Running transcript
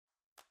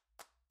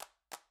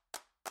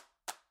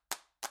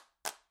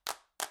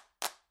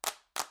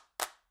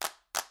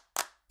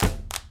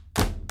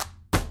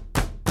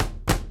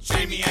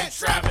Jamie and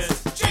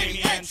Travis,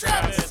 Jamie and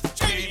Travis,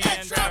 Jamie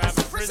and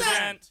Travis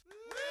present.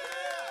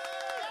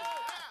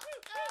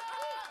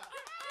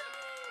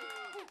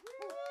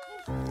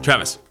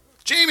 Travis,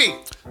 Jamie!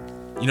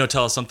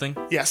 tell us something.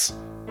 Yes.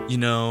 You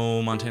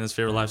know Montana's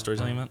favorite live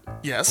storytelling event?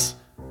 Yes.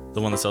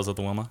 The one that sells at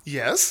the Wilma?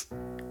 Yes.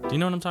 Do you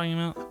know what I'm talking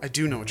about? I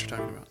do know what you're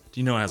talking about. Do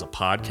you know it has a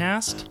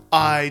podcast?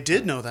 I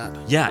did know that.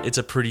 Yeah, it's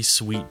a pretty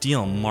sweet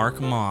deal. Mark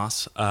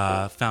Moss,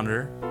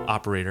 founder,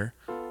 operator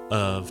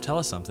of Tell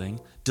Us Something,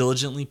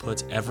 diligently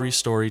puts every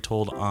story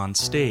told on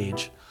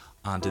stage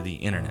onto the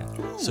internet.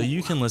 So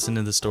you can listen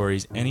to the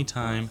stories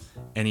anytime,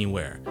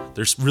 anywhere.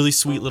 There's really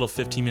sweet little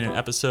 15-minute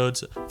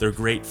episodes. They're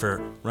great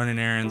for running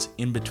errands,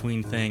 in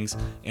between things,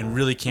 and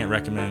really can't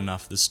recommend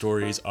enough. The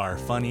stories are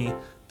funny,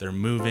 they're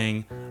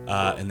moving,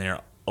 and they're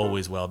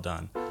always well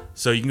done.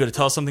 So you can go to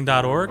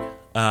tellsomething.org,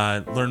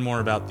 learn more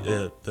about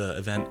the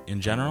event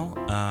in general,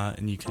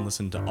 and you can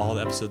listen to all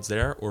the episodes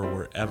there or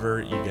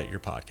wherever you get your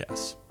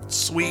podcasts.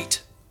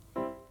 Sweet.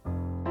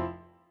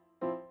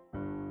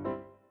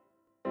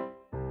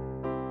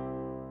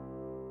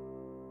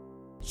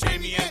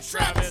 Jamie and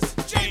Travis,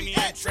 Jamie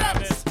and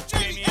Travis,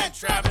 Jamie and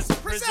Travis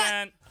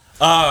present.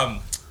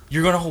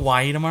 You're going to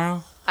Hawaii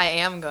tomorrow? I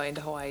am going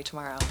to Hawaii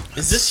tomorrow.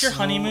 Is this your So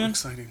honeymoon?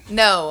 exciting.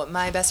 No,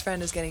 my best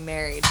friend is getting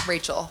married,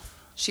 Rachel.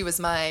 She was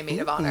my maid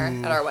of honor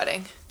at our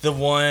wedding. The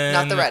one...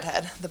 Not the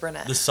redhead, the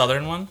brunette. The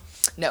southern one?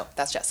 No,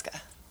 that's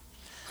Jessica.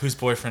 Whose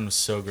boyfriend was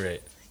so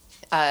great.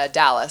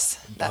 Dallas.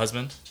 The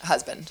husband?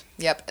 Husband.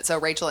 Yep. So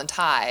Rachel and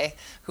Ty,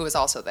 who was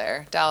also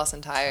there, Dallas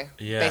and Ty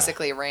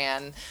basically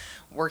ran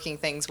working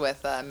things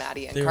with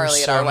Maddie and They Carly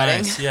were at so our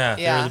wedding. nice. Yeah,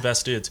 they were the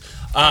best dudes.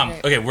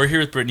 Okay, we're here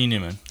with Brittany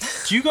Newman.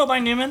 Do you go by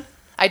Newman?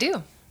 I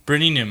do.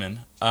 Brittany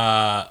Newman,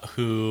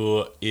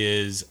 who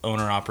is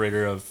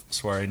owner-operator of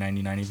Soiree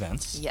 99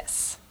 Events.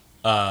 Yes.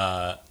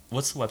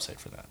 What's the website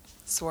for that?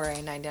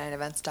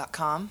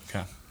 Soiree99events.com.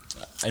 Okay.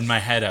 In my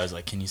head, I was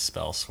like, can you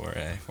spell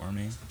soiree for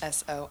me?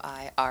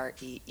 Soiree.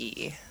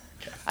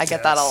 I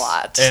get that a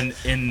lot. And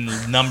in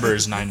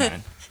numbers,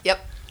 99.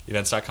 Yep.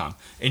 Events.com.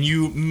 And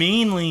you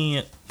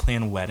mainly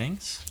plan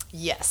weddings,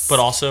 Yes. but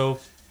also...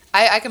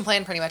 I can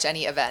plan pretty much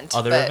any event.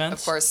 Other but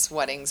events? Of course,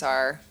 weddings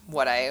are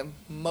what I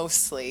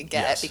mostly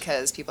get Yes.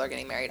 because people are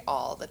getting married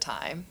all the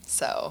time.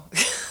 So,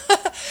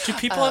 Do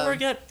people ever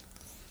get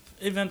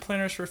event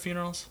planners for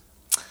funerals?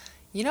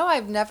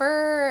 I've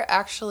never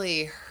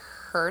actually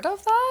heard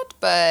of that,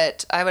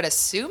 but I would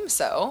assume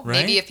so. Right?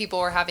 Maybe if people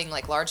were having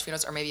like large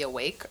funerals or maybe a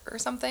wake or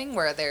something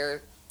where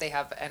they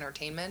have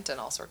entertainment and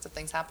all sorts of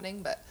things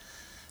happening, but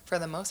for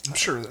the most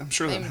part, I'm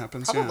sure that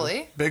happens. Probably.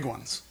 Yeah. Big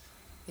ones.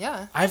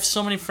 Yeah. I have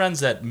so many friends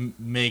that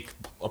make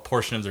a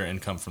portion of their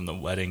income from the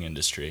wedding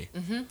industry,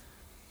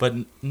 but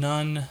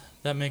none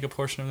that make a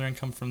portion of their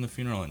income from the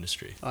funeral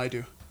industry. I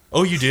do.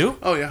 Oh, you do?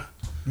 Oh, yeah.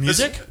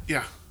 Music?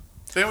 Yeah.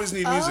 They always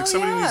need music. Oh,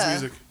 Somebody needs yeah.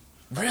 music.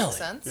 That Really? makes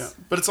sense. Yeah.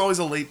 But it's always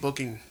a late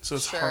booking, so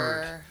it's Sure.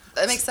 hard.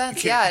 That makes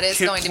sense. You Yeah, can't- it is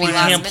can't going to be plan-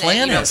 last Can't minute. plan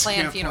You it. don't plan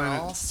Can't plan it.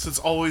 funerals. So it's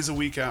always a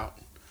week out.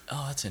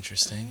 Oh, that's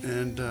interesting.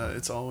 And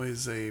it's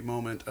always a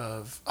moment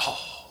of,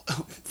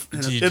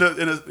 Do you-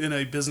 in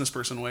a business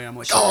person way, I'm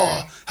like,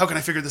 how can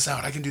I figure this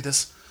out? I can do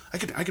this. I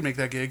can make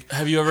that gig.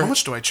 Have you ever... How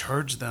much do I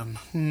charge them?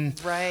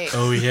 Right.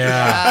 Oh,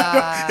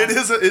 yeah. It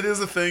is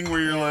a thing where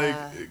you're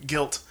like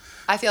guilt.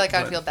 I feel like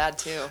I'd But- feel bad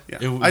too. Yeah.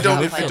 It- I don't.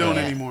 you would I feel don't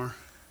bad. anymore.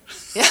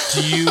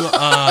 Do you...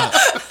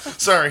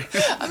 Sorry,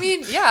 I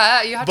mean,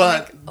 yeah, you have to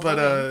make a but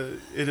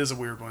living. it is a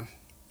weird one,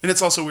 and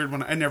it's also weird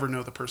when I never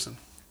know the person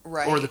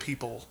Right. or the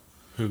people.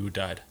 Who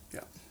died?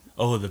 Yeah.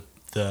 Oh, the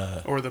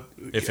Or the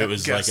if it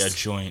was like a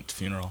guests. joint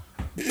funeral.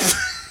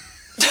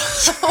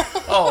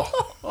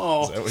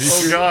 Oh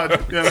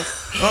God. Yeah.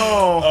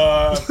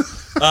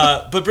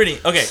 Oh. But Brittany,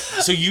 okay,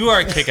 so you are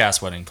a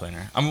kick-ass wedding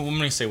planner. I'm going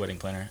to say wedding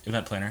planner,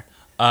 event planner.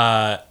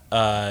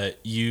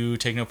 You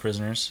take no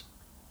prisoners.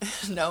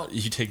 No.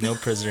 You take no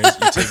prisoners.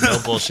 You take no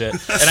bullshit.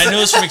 And I know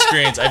this from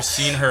experience. I've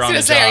seen her I on the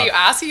was gonna say, job. are you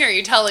asking or are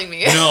you telling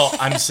me? No,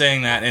 I'm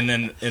saying that, and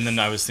then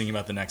I was thinking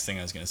about the next thing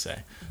I was going to say,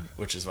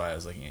 which is why I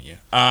was looking at you.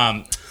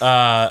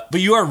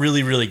 But you are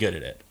really, really good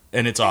at it,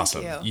 and it's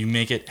awesome. you.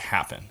 Make it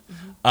happen.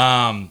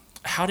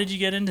 How did you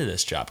get into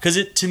this job? Because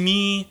to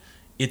me,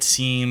 it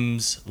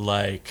seems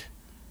like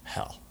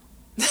hell.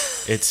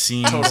 It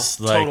seems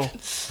Total.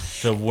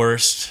 the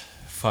worst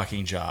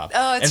fucking job.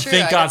 Oh, it's and true.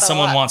 thank I get God that a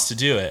someone lot. wants to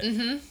do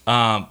it.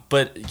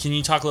 But can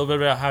you talk a little bit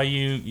about how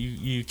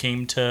you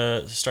came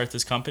to start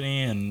this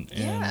company and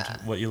Yeah.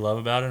 what you love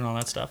about it and all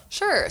that stuff?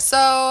 Sure.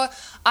 So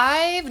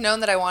I've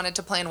known that I wanted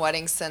to plan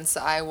weddings since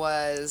I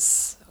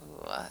was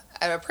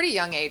at a pretty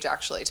young age,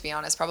 actually, to be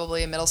honest,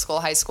 probably in middle school,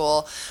 high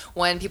school,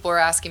 when people were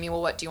asking me,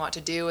 well, what do you want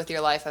to do with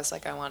your life? I was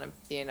like, I want to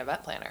be an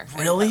event planner. and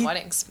Really? plan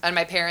weddings. And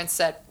my parents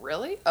said,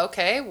 really?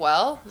 Okay,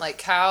 well, like,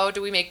 how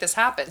do we make this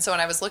happen? So when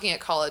I was looking at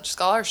college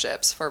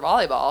scholarships for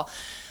volleyball,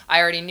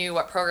 I already knew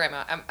what program.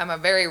 I'm a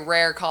very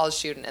rare college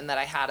student in that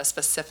I had a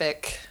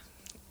specific,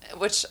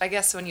 which I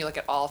guess when you look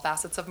at all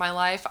facets of my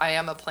life, I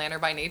am a planner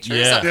by nature,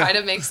 Yeah. so it kind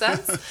of makes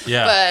sense.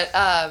 Yeah. But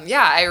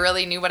I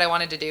really knew what I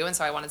wanted to do, and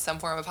so I wanted some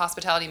form of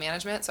hospitality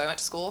management. So I went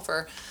to school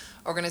for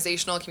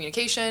organizational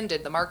communication,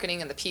 did the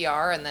marketing and the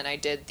PR, and then I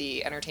did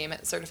the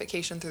entertainment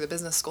certification through the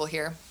business school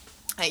here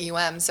at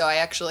UM. So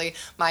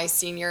my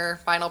senior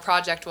final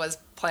project was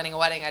planning a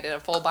wedding. I did a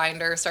full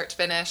binder, start to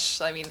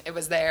finish. I mean, it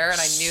was there, and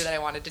I knew that I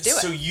wanted to do it.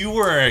 So you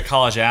were a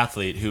college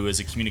athlete who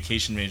was a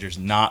communication major,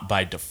 not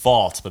by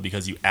default, but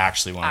because you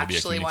actually wanted to be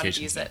a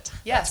communication use major. it.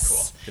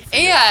 Yes. That's cool.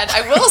 And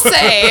I will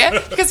say,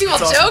 because people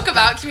joke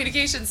about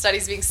communication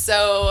studies being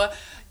so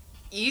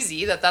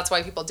easy that's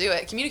why people do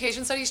it.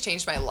 Communication studies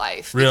changed my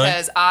life. Really?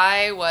 Because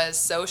I was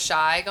so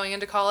shy going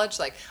into college.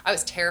 Like, I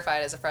was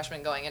terrified as a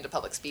freshman going into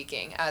public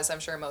speaking, as I'm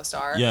sure most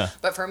are. Yeah.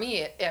 But for me,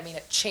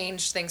 it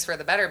changed things for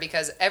the better,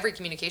 because every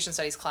communication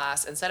studies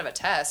class, instead of a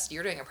test,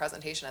 you're doing a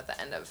presentation at the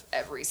end of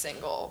every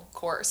single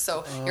course.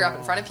 So you're up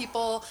in front of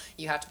people,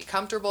 you have to be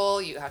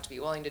comfortable, you have to be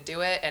willing to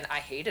do it, and I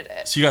hated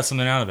it. So you got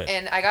something out of it.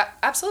 And I got,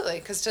 absolutely,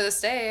 because to this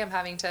day, I'm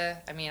having to,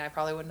 I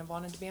probably wouldn't have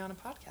wanted to be on a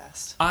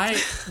podcast.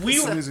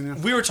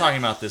 We were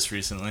talking about this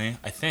recently.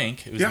 I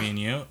think it was me and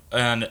you,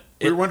 and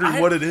we were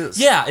wondering what it is.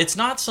 Yeah, it's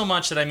not so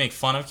much that I make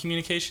fun of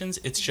communications.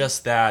 It's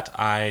just that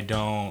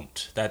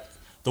that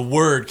the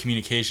word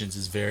communications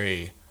is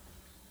very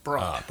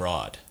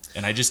broad,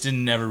 and I just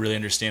didn't ever really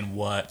understand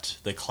what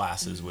the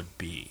classes would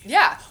be.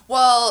 Yeah,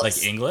 well,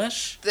 like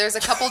English. There's a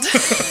couple.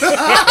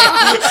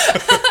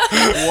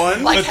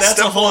 One, but that's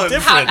a whole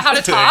different how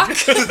to thing. talk.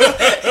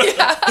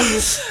 Yeah.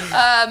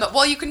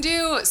 Well, you can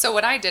do. So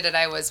when I did it,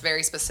 I was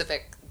very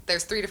specific.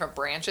 There's 3 different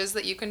branches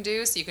that you can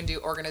do. So you can do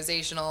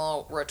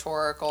organizational,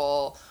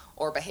 rhetorical,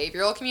 or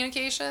behavioral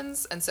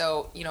communications. And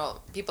so,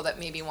 people that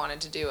maybe wanted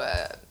to do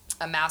a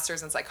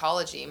master's in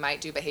psychology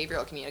might do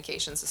behavioral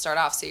communications to start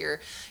off. So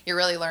you're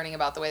really learning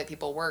about the way that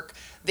people work.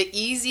 The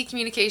easy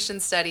communication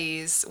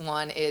studies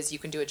one is you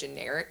can do a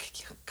generic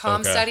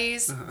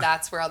studies.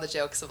 That's where all the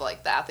jokes of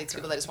like the athletes,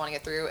 people that just want to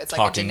get through. It's like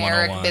Talking a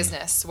generic 101.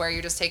 business where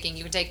you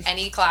can take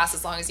any class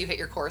as long as you hit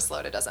your course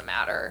load. It doesn't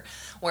matter.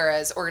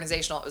 Whereas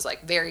organizational, it was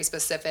like very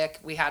specific.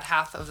 We had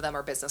half of them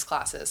are business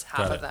classes,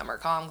 half of them are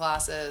comm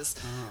classes.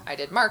 I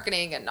did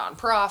marketing and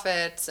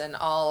nonprofits and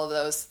all of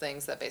those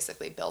things that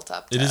basically built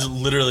up. It is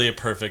literally a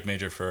perfect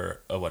major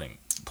for a wedding.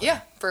 Yeah,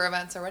 for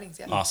events or weddings.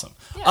 Yeah. Awesome.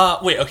 Yeah.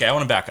 Wait, okay, I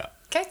want to back up.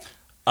 Okay.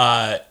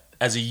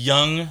 As a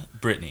young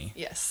Brittany,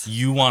 Yes.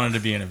 you wanted to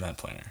be an event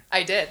planner.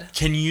 I did.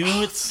 Can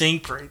you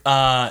think, great.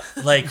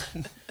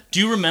 do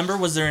you remember,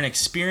 was there an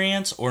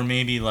experience or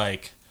maybe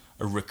like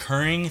a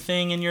recurring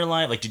thing in your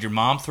life? Like, did your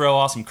mom throw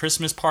awesome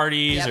Christmas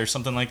parties Yep. or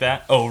something like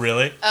that? Oh,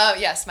 really?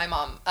 Yes, my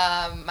mom.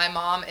 My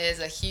mom is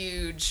a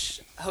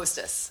huge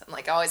hostess, and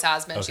like always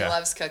has been. She Okay.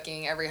 loves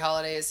cooking. Every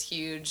holiday is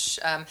huge.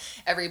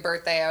 Every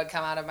birthday, I would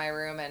come out of my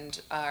room, and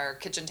our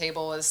kitchen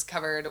table was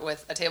covered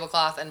with a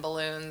tablecloth and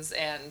balloons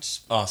and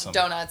Awesome.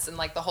 donuts and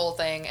like the whole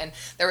thing. And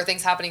there were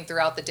things happening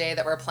throughout the day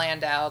that were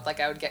planned out. Like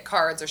I would get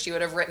cards, or she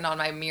would have written on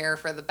my mirror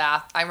for the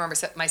bath. I remember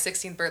my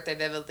 16th birthday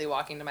vividly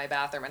walking to my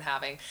bathroom and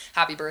having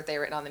 "Happy Birthday"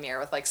 written on the mirror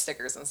with like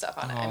stickers and stuff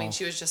on it. I mean,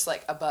 she was just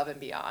like above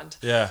and beyond.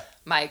 Yeah.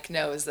 Mike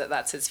knows that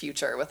that's his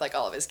future with like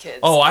all of his kids.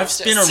 Oh, I've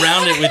It's been just-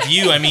 around it with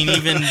you. I mean,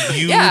 even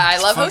you. Yeah, I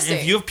love hosting.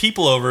 If you have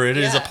people over, it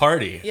is a Yeah.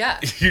 party. Yeah.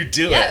 You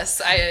do Yes,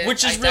 it.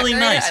 Which is I really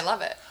decorate it. nice. I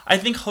love it. I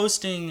think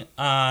hosting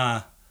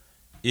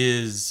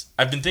is.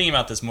 I've been thinking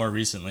about this more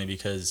recently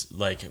because,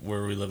 like,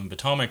 where we live in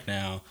Potomac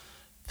now,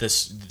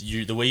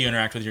 the way you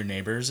interact with your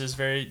neighbors is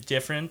very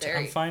different.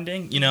 Very. I'm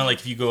finding. You know, like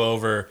if you go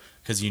over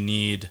because you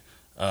need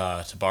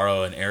to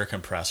borrow an air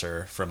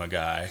compressor from a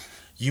guy,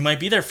 you might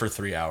be there for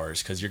 3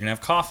 hours because you're gonna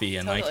have coffee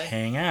and like Totally.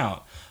 hang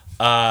out.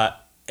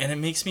 And it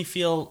makes me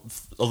feel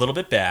a little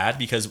bit bad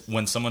because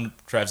when someone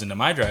drives into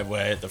my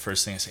driveway, the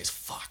first thing I say is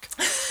 "fuck."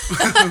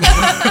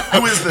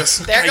 Who is this?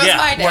 There goes Yeah.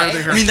 my Why are they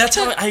day. here? I mean, that's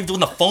how when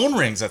the phone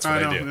rings, that's what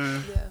I, know.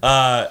 do.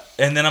 Yeah.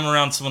 And then I'm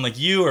around someone like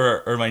you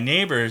or my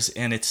neighbors,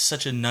 and it's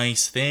such a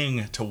nice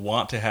thing to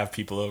want to have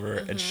people over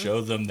and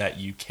show them that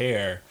you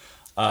care.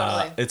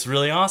 Totally. It's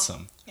really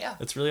awesome. Yeah.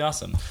 It's really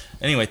awesome.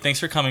 Anyway, thanks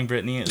for coming,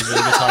 Brittany. It was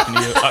really good talking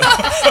to you.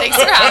 Thanks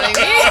for having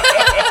me.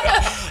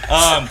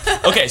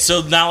 Okay,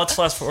 so now let's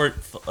fast forward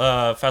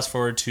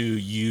to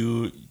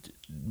you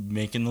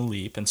making the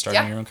leap and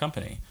starting Yeah. your own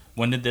company.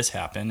 When did this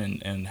happen,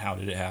 and how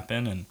did it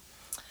happen, and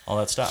all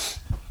that stuff?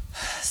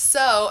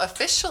 So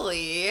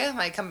officially,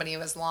 my company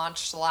was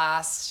launched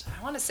I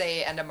want to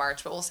say end of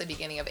March, but we'll say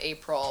beginning of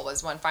April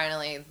was when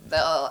finally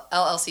the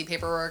LLC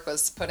paperwork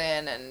was put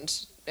in and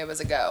it was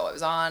a go. It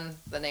was on,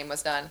 the name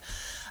was done.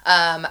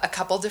 A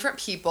couple different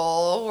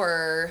people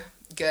were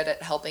good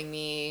at helping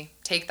me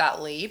take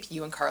that leap.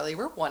 You and Carly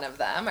were one of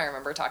them. I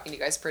remember talking to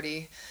you guys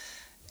pretty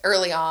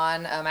early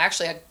on. I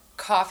actually had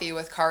coffee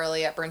with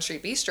Carly at Burn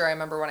Street Bistro. I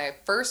remember when I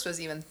first was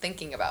even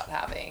thinking about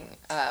having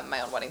my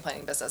own wedding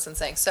planning business and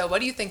saying, "So what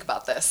do you think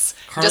about this?"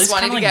 Carly's Just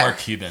wanted kind of to like get Mark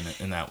Cuban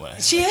in that way.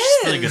 She Like, is.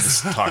 She's really good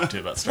to talk to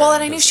about starting well,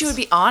 and a I knew she business.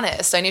 would be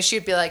honest. I knew she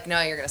would be like,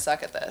 "No, you're gonna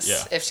suck at this."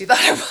 Yeah. If she thought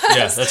I was.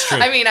 Yeah, that's true.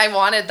 I mean, I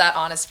wanted that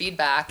honest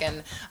feedback,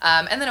 and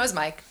then it was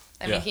Mike.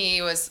 I mean, Yeah. he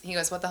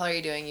goes, "What the hell are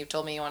you doing? You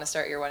told me you want to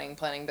start your wedding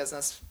planning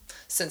business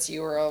since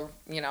you were,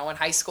 in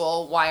high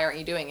school. Why aren't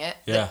you doing it?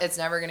 Yeah. It's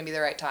never going to be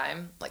the right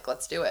time. Like,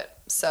 let's do it."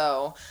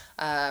 So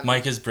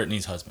Mike is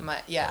Brittany's husband.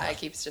 I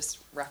keep just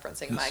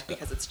referencing Mike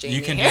because it's Jamie.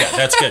 You can, here. yeah,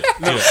 that's good. Do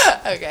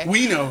it. Okay.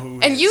 We know who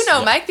he And is. you know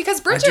Yeah. Mike because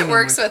I Bridget do know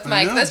works Mike. with I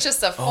Mike. know. That's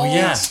just a full. Oh,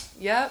 yeah.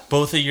 Yep.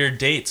 Both of your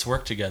dates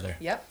work together.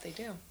 Yep, they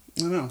do.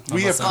 I know.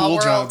 We have Small cool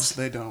world. jobs.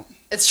 They don't.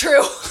 It's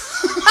true.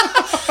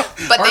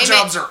 But Our they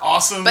jobs make, are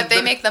awesome. But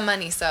they make the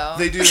money, so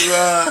They do,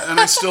 and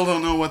I still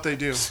don't know what they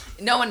do.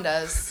 no one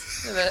does.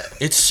 But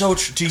It's so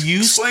true. Do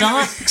you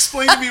stop?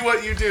 Explain to me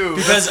what you do.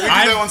 Because we do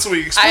I'm- that once a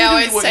week. Explain I to me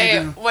always what say you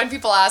do. when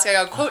people ask, I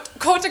go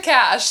quote to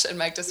cash, and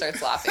Mike just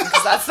starts laughing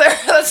because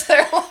that's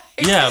their like.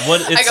 Yeah,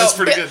 what I it's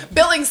go pretty good.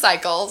 billing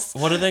cycles.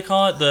 what do they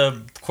call it?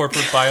 The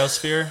corporate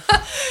biosphere?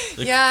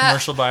 The Yeah.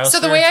 commercial biosphere? So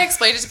the way I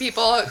explain it to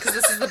people, because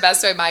this is the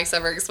best way Mike's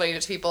ever explained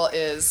it to people,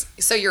 is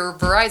so your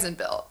Verizon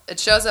bill, it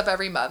shows up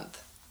every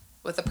month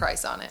with a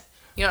price on it.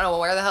 You don't know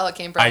where the hell it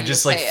came from. I you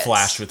just pay like it.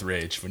 flashed with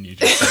rage when you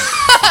just said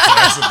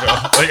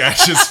like I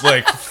just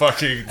like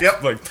fucking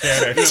Yep. like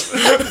panicked.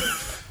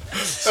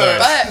 Sorry.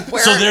 But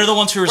where, So they're the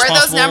ones who are where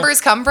responsible. those numbers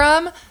come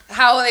from,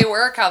 how they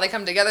work, how they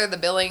come together, the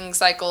billing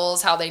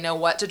cycles, how they know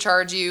what to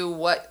charge you,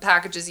 what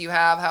packages you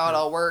have, how it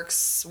all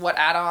works, what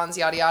add-ons,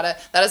 yada yada.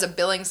 That is a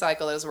billing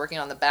cycle that is working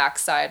on the back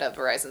side of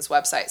Verizon's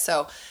website.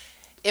 So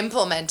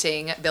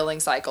implementing billing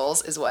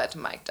cycles is what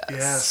Mike does.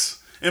 Yes.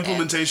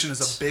 Implementation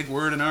is a big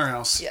word in our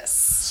house. Yes.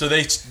 So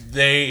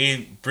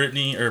they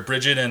Brittany or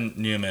Bridget and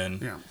Newman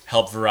Yeah.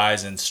 help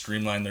Verizon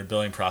streamline their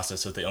billing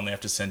process so that they only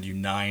have to send you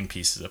 9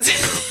 pieces of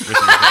paper with your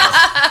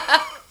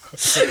bill.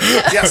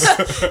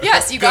 Yes.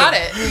 Yes, you got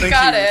it. You Thank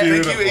got you. it.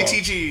 Thank you, Beautiful.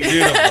 ATG.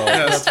 Beautiful.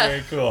 That's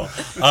very cool.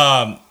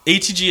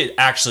 ATG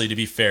actually, to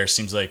be fair,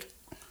 seems like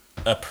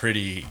a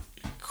pretty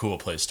cool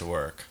place to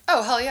work.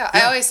 Oh hell yeah!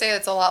 I always say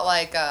it's a lot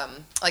like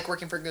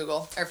working for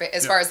Google, or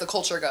as far as the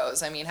culture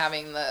goes. I mean,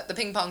 having the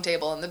ping pong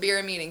table and the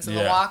beer meetings and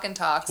the Yeah. walk and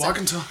talks. Walk and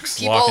and talks.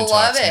 People Walk and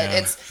love talks,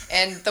 it.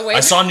 man. And the way I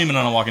saw Newman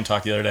on a walk and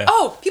talk the other day.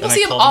 Oh, people And I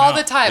see him called all out.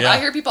 the time. Yeah. I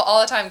hear people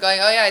all the time going,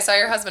 "Oh yeah, I saw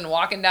your husband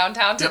walking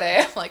downtown today."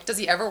 I'm like, "Does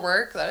he ever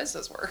work?" That is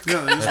his work.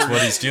 Yeah, that is That's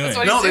what he's doing. That's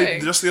what No, he's they,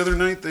 doing. just the other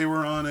night they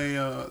were on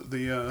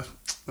the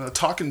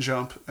talk and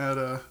jump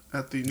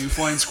at the new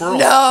Flying Squirrel.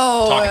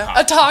 No, Talking hop.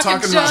 a talking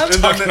Talking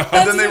jump.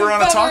 and then they were on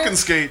a That's talk even and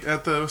skate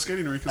at the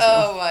skating rink as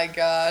well. Oh my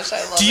gosh,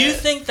 I love it. Do you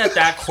think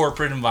that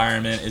corporate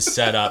environment is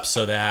set up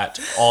so that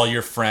all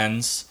your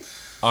friends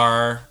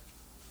are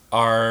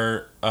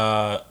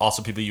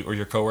also people or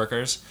your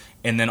coworkers,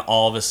 and then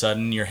all of a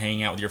sudden you're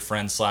hanging out with your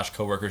friends /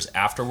 coworkers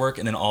after work,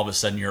 and then all of a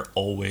sudden you're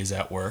always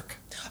at work?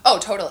 Oh,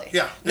 totally.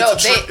 Yeah, No,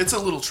 it's a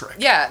little trick.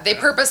 Yeah, they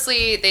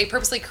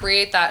purposely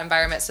create that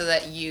environment so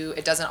that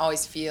it doesn't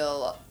always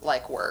feel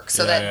like work.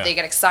 So that they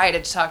get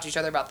excited to talk to each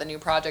other about the new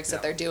projects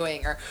that they're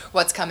doing or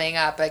what's coming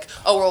up. Like,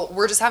 oh, well,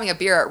 we're just having a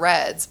beer at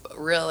Red's, but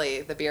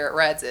really the beer at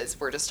Red's is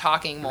we're just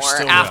talking more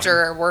still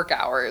after work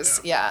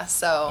hours. Yeah.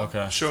 So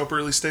Okay. Show up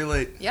early, stay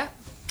late. yeah.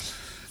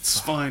 It's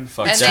fine.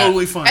 Fuck It's that.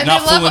 totally fine. And Not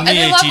they love fooling and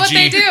me, they love what ATG.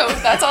 they do.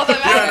 That's all that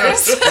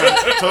matters.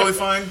 Yeah, totally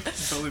fine.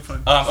 Totally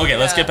fine. Okay,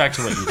 let's Yeah. get back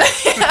to what you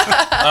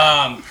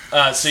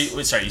did.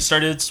 So you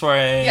started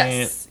Soiree.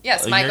 Yes.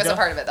 a Mike year was ago? a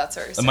part of it. That's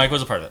where Mike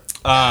was a part of it.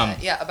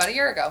 yeah, about a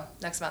year ago,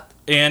 next month.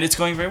 And it's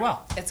going very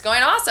well. It's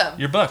going awesome.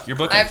 Your book.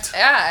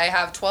 I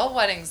have 12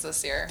 weddings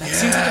this year. That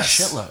seems like a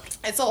shitload.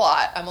 It's a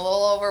lot. I'm a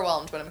little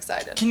overwhelmed, but I'm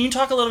excited. Can you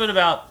talk a little bit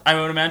about? I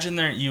would imagine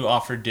that you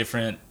offer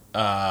different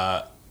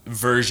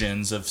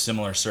versions of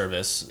similar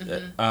service.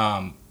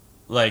 Mm-hmm.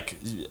 Like,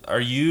 are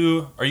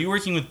you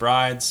working with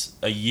brides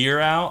a year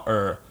out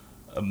or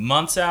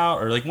months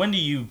out, or like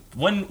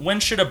when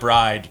should a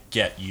bride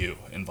get you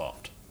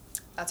involved?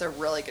 That's a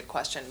really good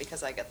question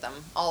because I get them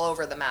all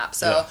over the map.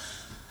 So,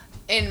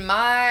 in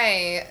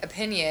my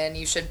opinion,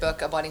 you should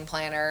book a wedding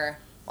planner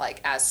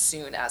like as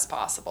soon as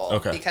possible.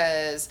 Okay.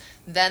 Because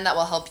then that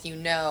will help you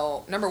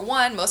know. Number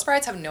one, most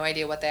brides have no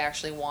idea what they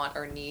actually want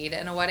or need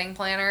in a wedding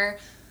planner.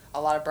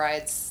 A lot of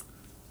brides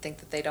think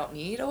that they don't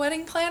need a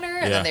wedding planner,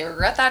 and then they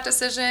regret that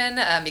decision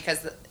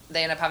because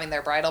they end up having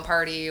their bridal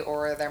party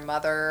or their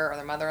mother or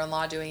their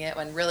mother-in-law doing it,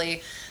 when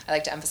really I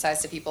like to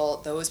emphasize to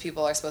people, those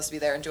people are supposed to be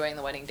there enjoying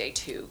the wedding day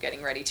too,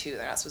 getting ready too.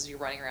 They're not supposed to be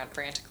running around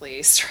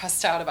frantically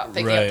stressed out about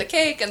picking up the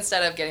cake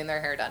instead of getting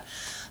their hair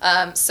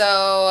done.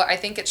 So I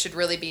think it should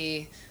really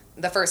be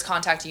the first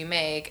contact you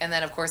make, and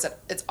then of course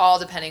it's all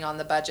depending on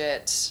the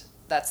budget.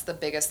 That's the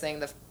biggest thing,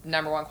 the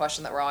number one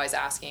question that we're always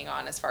asking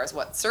on as far as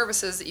what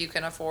services that you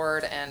can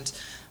afford and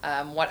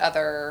what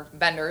other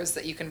vendors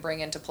that you can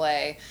bring into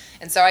play.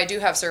 And so I do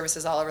have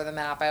services all over the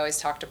map. I always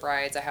talk to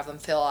brides. I have them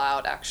fill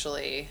out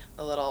actually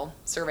a little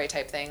survey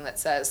type thing that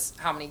says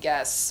how many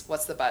guests,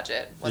 what's the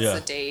budget, what's the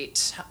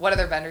date, what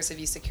other vendors have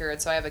you secured,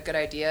 so I have a good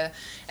idea.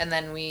 And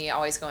then we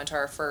always go into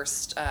our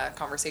first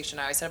conversation.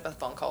 I always set up a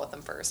phone call with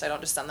them first. I don't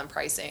just send them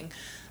pricing.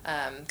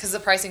 Because the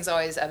pricing's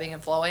always ebbing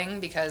and flowing,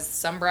 because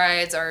some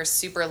brides are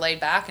super laid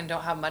back and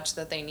don't have much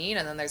that they need,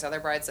 and then there's other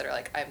brides that are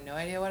like, I have no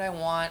idea what I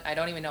want, I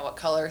don't even know what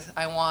color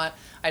I want,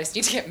 I just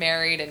need to get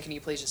married, and can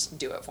you please just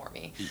do it for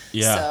me?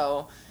 Yeah.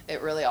 So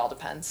it really all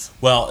depends.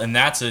 Well, and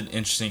that's an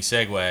interesting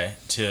segue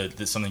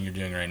to something you're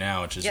doing right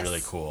now, which is Yes.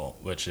 really cool,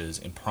 which is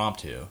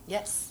impromptu.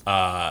 Yes.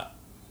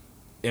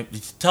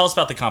 tell us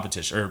about the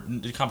competition, or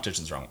the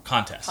competition's wrong.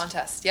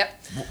 Contest.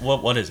 Yep.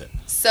 What is it?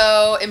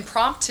 So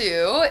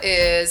Impromptu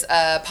is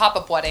a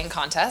pop-up wedding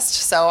contest.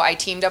 So I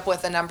teamed up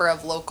with a number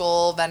of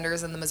local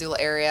vendors in the Missoula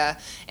area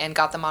and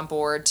got them on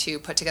board to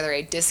put together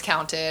a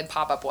discounted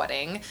pop-up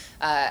wedding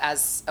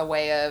as a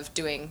way of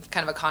doing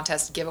kind of a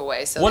contest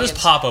giveaway. So what is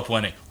pop-up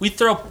wedding? We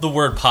throw the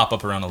word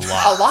pop-up around a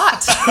lot. A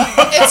lot.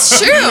 It's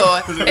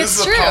true. This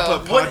is true. a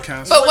pop-up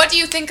podcast. But what do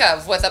you think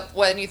of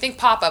when you think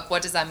pop-up?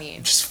 What does that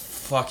mean? Just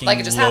fucking Like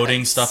it just loading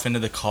happens. stuff into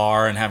the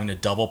car and having to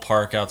double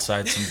park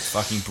outside some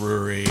fucking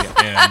brewery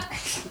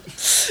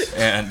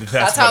and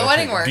that's how what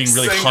a I wedding think. works. Being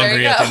really So there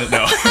hungry you at the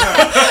go.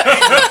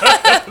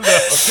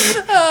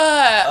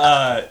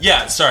 end of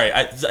yeah, sorry.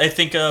 I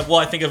think of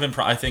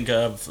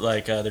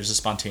like there's a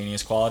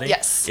spontaneous quality.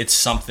 Yes. It's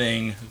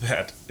something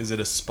that is it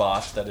a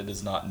spot that it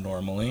is not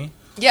normally.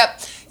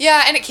 Yep.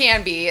 Yeah, and it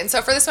can be. And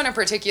so for this one in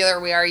particular,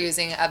 we are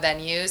using a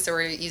venue. So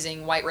we're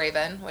using White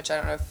Raven, which I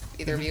don't know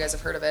if either of you guys have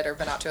heard of it or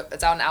been out to it.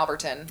 It's out in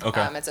Alberton.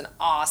 Okay. It's an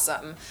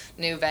awesome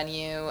new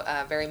venue,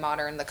 very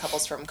modern. The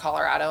couple's from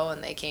Colorado,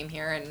 and they came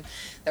here, and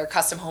they're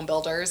custom home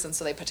builders, and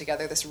so they put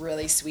together this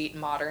really sweet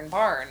modern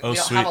barn. Oh, we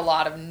don't sweet. have a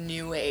lot of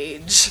new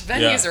age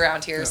venues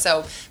around here,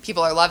 so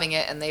people are loving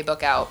it, and they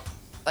book out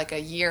like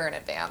a year in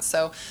advance.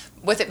 So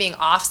with it being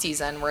off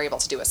season, we're able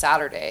to do a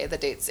Saturday. The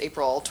date's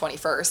April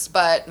 21st.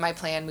 But my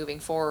plan moving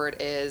forward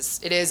is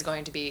it is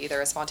going to be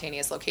either a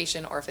spontaneous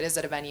location, or if it is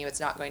at a venue, it's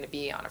not going to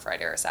be on a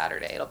Friday or a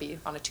Saturday. It'll be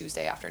on a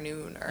Tuesday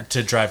afternoon or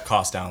To drive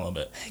costs down a little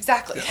bit.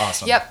 exactly.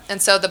 Awesome. Yep.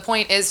 And so the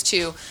point is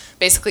to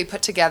basically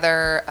put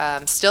together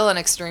still an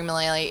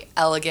extremely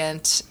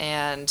elegant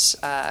and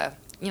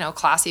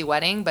classy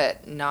wedding,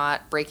 but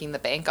not breaking the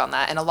bank on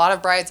that. And a lot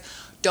of brides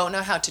don't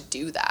know how to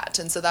do that,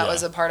 and so that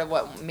was a part of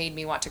what made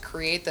me want to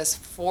create this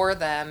for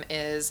them.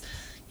 Is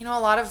a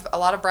lot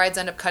of brides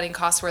end up cutting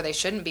costs where they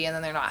shouldn't be, and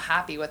then they're not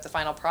happy with the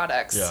final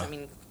products. Yeah. I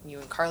mean, you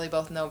and Carly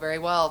both know very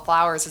well,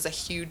 flowers is a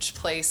huge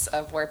place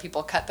of where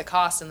people cut the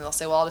cost, and they'll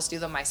say, well, I'll just do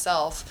them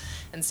myself,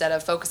 instead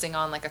of focusing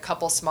on like a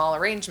couple small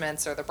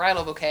arrangements or the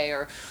bridal bouquet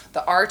or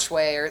the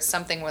archway or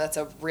something where that's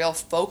a real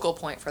focal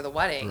point for the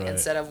wedding, Right.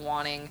 instead of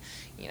wanting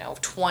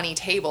 20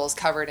 tables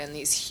covered in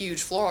these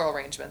huge floral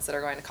arrangements that are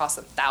going to cost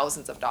them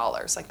thousands of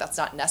dollars. Like, that's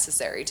not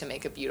necessary to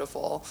make a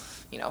beautiful,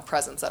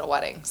 presence at a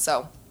wedding.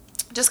 So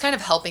just kind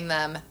of helping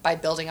them by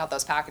building out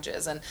those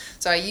packages. And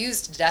so I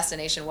used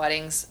destination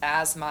weddings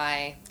as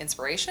my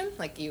inspiration.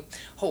 Like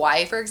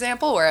Hawaii, for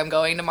example, where I'm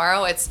going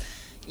tomorrow,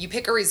 you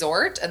pick a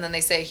resort, and then they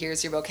say,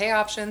 here's your bouquet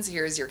options,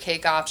 here's your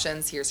cake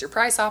options, here's your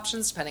price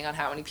options, depending on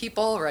how many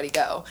people, ready,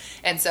 go.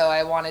 And so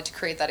I wanted to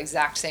create that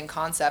exact same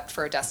concept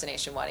for a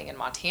destination wedding in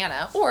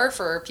Montana, or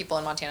for people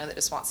in Montana that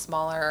just want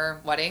smaller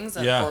weddings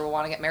or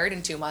want to get married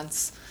in 2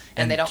 months,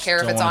 and they don't care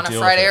if don't it's wanna on a deal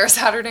with Friday it. or a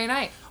Saturday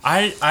night.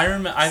 I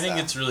think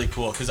it's really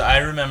cool because I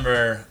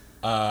remember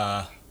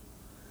our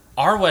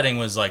wedding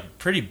was like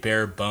pretty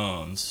bare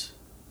bones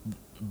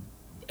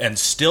and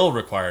still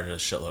required a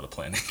shitload of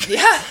planning.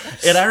 Yeah.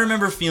 And I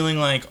remember feeling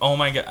like, oh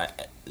my God.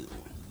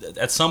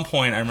 At some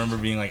point, I remember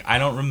being like, I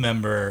don't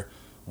remember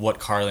what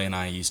Carly and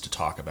I used to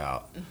talk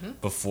about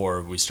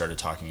before we started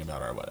talking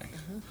about our wedding.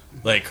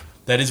 Like,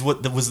 that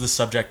was the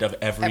subject of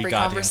every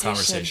goddamn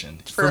conversation.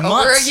 For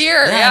over a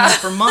year, yeah.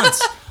 For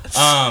months.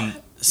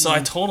 So I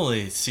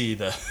totally see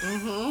the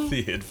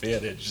the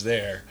advantage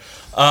there.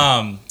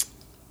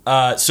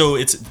 So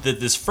it's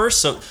this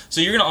first. So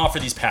you're going to offer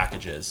these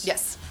packages.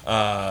 Yes.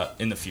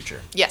 In the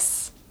future.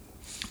 Yes.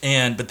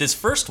 But this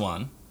first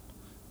one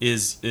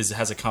has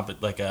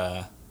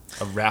a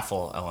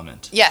raffle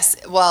element. Yes.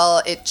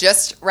 Well, it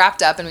just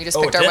wrapped up, and we just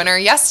picked our winner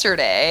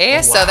yesterday.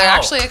 Oh, so they're wow.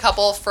 actually a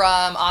couple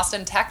from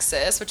Austin,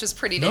 Texas, which is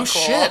pretty No cool,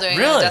 shit, doing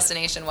really? a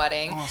destination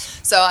wedding.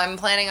 Awesome. So I'm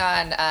planning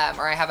on,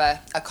 or I have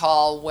a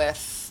call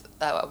with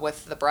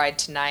the bride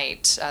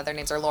tonight. Their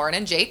names are Lauren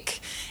and Jake,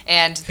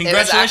 and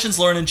Congratulations,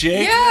 Lauren and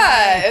Jake.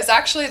 Yeah, it's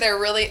actually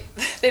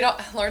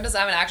Lauren doesn't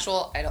have an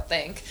actual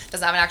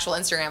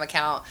Instagram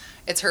account.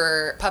 It's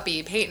her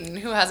puppy Peyton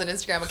who has an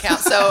Instagram account.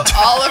 So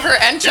all of her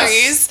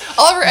entries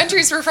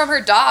were from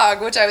her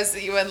dog, which I was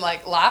even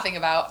like laughing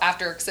about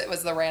after, because it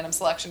was the random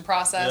selection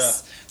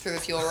process through the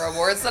Fuel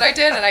Rewards that I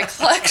did, and I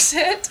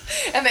collected.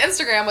 And the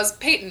Instagram was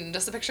Peyton,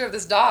 just a picture of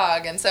this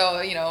dog. And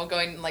so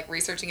going like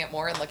researching it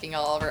more and looking at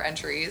all of her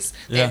entries,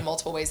 they had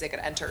multiple ways they could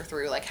enter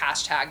through, like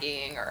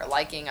hashtagging or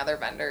liking other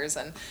vendors.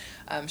 And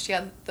she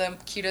had the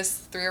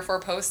cutest 3 or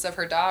 4 posts of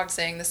her dog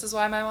saying, "This is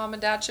why my mom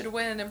and dad should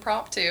win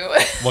Impromptu."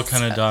 What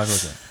kind of dog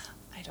was it?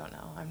 I don't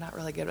know. I'm not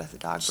really good with the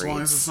dog breeds. As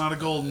long as it's not a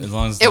golden. As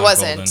long as it's It not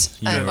wasn't. golden.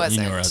 It wasn't.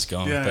 You knew where I was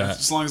going with Yeah, that.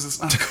 as long as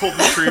it's not a golden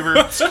retriever.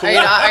 It's cool. Are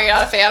you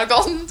not a fan of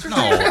golden retrievers?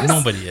 No,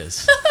 nobody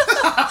is.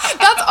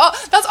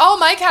 That's all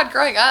Mike had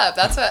growing up.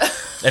 That's what.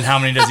 And how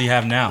many does he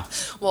have now?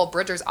 Well,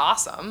 Bridger's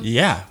awesome.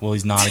 Yeah, well,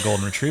 he's not a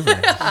golden retriever.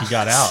 He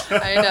got out.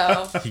 I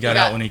know. He got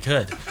out when he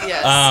could.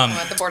 Yes,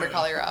 went the border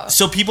collie route.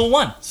 So people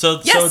won.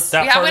 So Yes,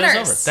 that we have part winners. is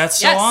over. That's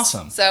so Yes.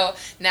 awesome. So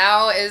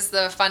now is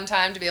the fun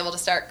time to be able to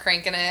start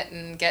cranking it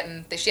and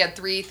getting. She had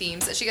 3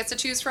 themes that she gets to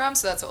choose from,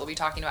 so that's what we'll be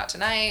talking about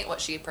tonight. What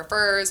she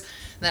prefers,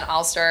 and then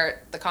I'll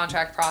start the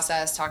contract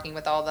process, talking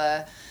with all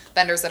the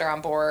vendors that are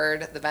on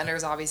board. The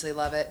vendors obviously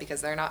love it because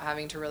they're not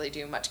having to really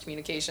do much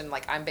communication.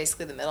 Like, I'm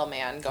basically the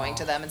middleman going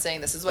to them and saying,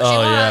 this is what she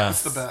wants. Yeah.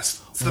 It's the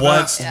best. It's the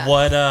best.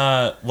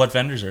 Yeah. What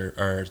vendors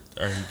are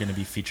going to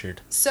be featured?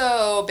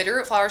 So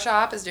Bitterroot Flower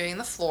Shop is doing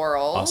the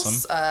florals.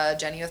 Awesome.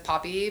 Jenny with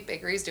Poppy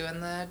Bakery is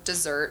doing the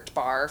dessert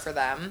bar for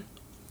them.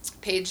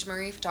 Paige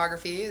Marie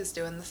Photography is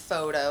doing the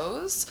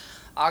photos.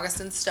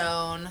 Augustin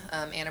Stone,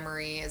 Anna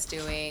Marie is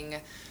doing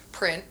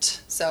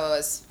print. So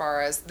as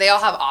far as they all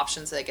have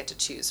options they get to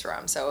choose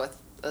from. So with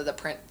the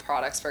print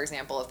products, for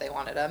example, if they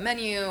wanted a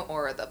menu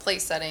or the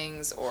place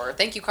settings or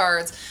thank you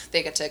cards,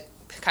 they get to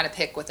kind of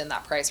pick within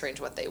that price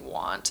range what they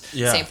want.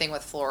 Yeah. Same thing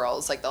with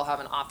florals. Like, they'll have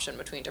an option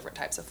between different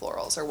types of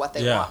florals or what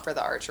they want for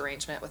the arch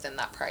arrangement within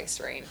that price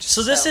range.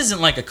 So this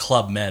isn't like a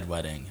Club Med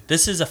wedding.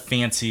 This is a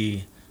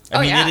fancy.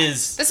 It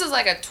is. This is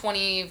like a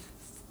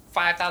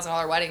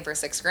 $25,000 wedding for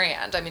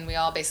 $6,000. I mean, we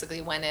all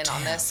basically went in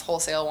on this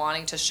wholesale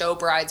wanting to show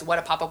brides what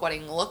a pop-up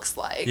wedding looks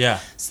like. Yeah.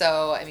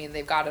 So, I mean,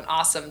 they've got an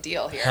awesome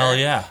deal here. Hell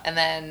yeah. And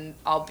then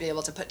I'll be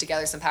able to put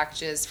together some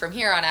packages from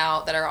here on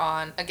out that are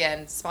on,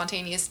 again,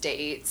 spontaneous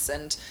dates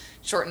and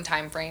shortened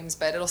time frames,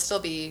 but it'll still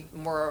be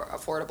more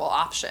affordable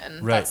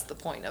option. Right. That's the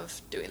point of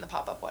doing the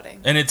pop-up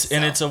wedding. And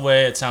it's a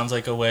way. It sounds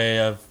like a way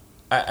of.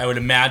 I would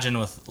imagine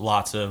with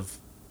lots of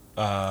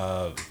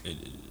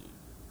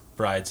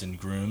brides and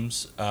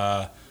grooms,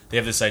 they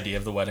have this idea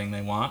of the wedding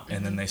they want,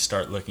 and then they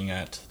start looking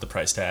at the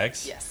price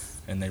tags. Yes.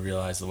 And they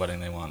realize the wedding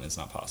they want is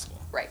not possible.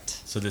 Right.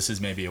 So this is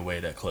maybe a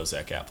way to close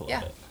that gap a little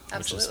bit,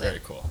 absolutely. which is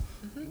very cool.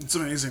 It's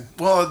amazing.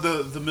 Well,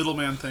 the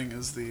middleman thing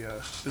is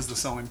the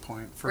selling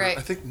point for Right.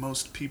 I think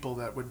most people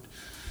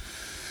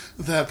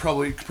that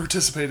probably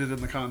participated in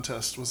the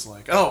contest was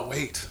like, oh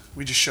wait,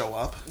 we just show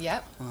up.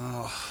 Yep.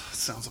 Oh,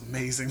 sounds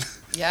amazing.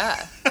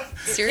 Yeah.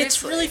 Seriously.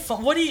 It's really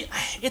fun.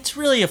 It's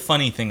really a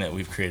funny thing that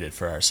we've created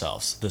for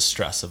ourselves. The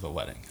stress of a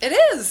wedding, It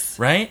is.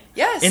 right?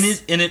 Yes.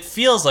 And it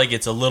feels like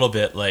it's a little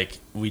bit like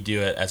we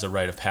do it as a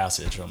rite of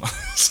passage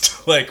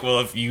almost. Like, well,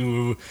 if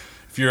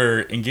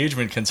your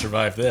engagement can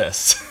survive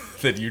this,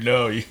 then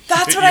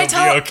That's what I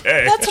tell. Be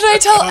okay. That's what I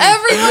tell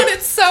everyone.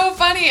 It's so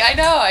funny. I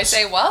know. I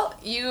say, well,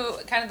 you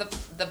kind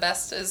of the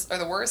best is or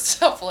the worst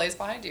hopefully is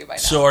behind you by now.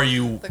 So are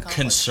you The conflict.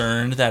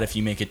 concerned that if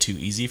you make it too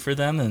easy for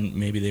them, then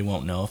maybe they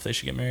won't know if they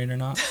should get married or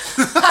not?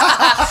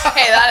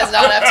 Hey, that is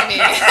not up to me.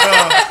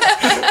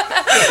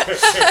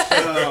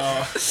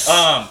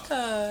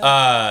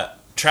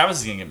 Travis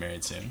is gonna get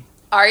married soon.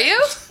 Are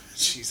you?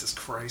 Jesus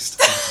Christ.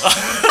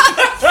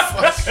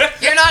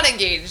 You're not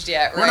engaged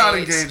yet, right? We're not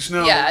engaged,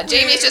 no. Yeah,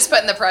 Jamie's just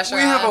putting the pressure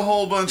We on. have a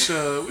whole bunch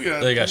of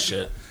They got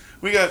shit.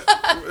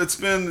 it's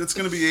going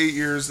to be 8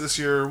 years this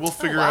year. We'll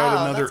figure out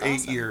wow, another that's 8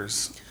 awesome.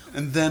 years.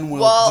 And then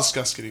we'll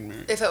discuss getting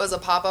married. If it was a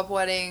pop-up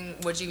wedding,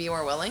 would you be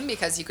more willing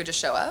because you could just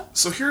show up?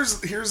 So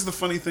here's the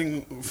funny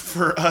thing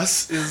for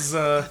us is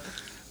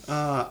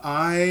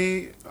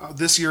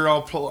this year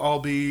I'll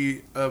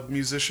be a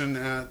musician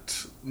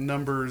at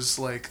numbers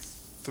like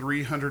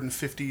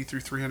 350 through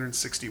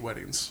 360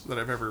 weddings that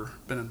I've ever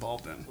been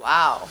involved in.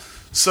 Wow.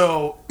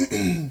 So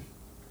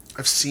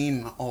I've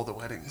seen all the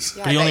weddings.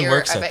 Yeah, But he only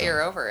works I at bet them.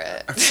 you're over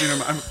it. I've seen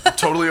them. I'm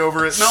totally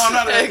over it. No, I'm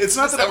not. It's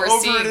not Just that I'm over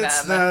overseeing it.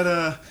 It's them.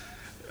 that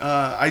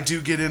I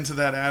do get into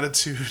that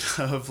attitude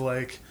of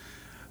like,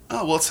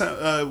 oh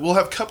well, we'll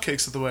have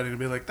cupcakes at the wedding and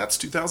be like, that's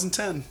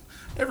 2010.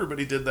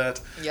 Everybody did that.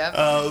 Yep.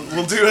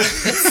 We'll do it.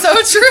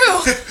 So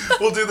true.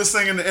 We'll do this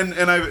thing,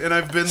 and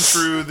I've been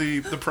through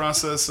the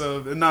process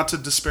of, and not to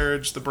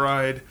disparage the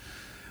bride,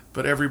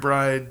 but every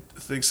bride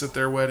thinks that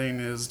their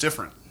wedding is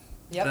different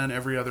than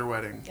every other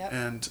wedding. Yep.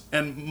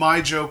 And my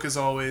joke is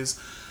always,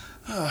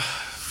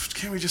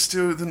 can't we just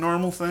do the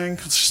normal thing?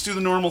 Let's just do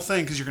the normal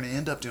thing because you're going to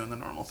end up doing the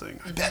normal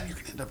thing. I bet you're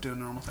going to end up doing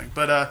the normal thing.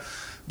 But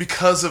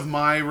because of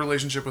my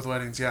relationship with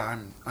weddings, yeah,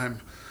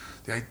 I'm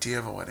the idea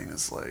of a wedding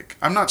is like,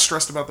 I'm not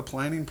stressed about the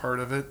planning part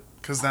of it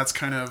because that's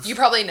kind of, You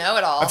probably know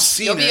it all. I've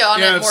seen You'll it. be on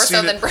Yeah, it I've more so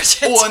seen than it.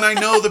 Bridget. Well, and I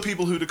know the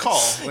people who to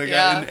call. Like,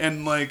 Yeah.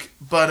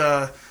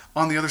 but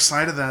on the other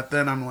side of that,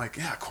 then I'm like,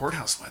 yeah,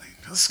 courthouse wedding.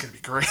 This is gonna be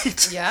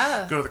great.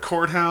 Yeah. Go to the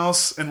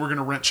courthouse, and we're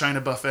gonna rent China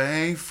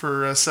Buffet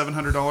for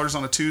 $700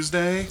 on a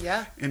Tuesday.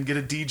 Yeah. And get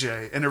a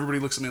DJ, and everybody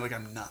looks at me like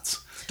I'm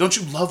nuts. Don't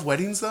you love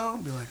weddings though?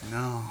 I'd be like,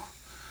 no.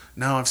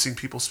 No, I've seen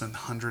people spend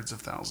hundreds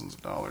of thousands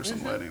of dollars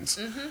on weddings,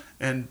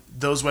 and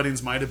those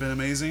weddings might have been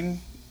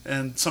amazing,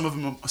 and some of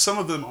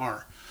them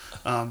are,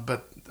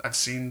 but I've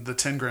seen the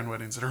 $10,000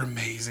 weddings that are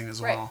amazing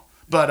as Right. well.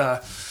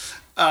 But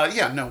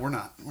Yeah, no, we're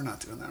not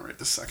doing that right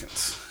this second.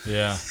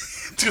 Yeah.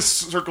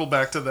 Just circle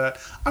back to that.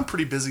 I'm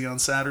pretty busy on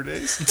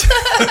Saturdays.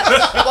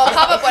 Well,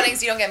 pop-up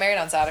weddings, you don't get married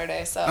on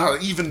Saturday, so. Oh,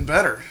 even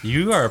better.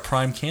 You are a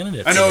prime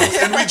candidate. I know,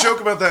 and we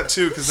joke about that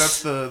too, because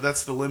that's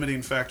the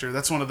limiting factor.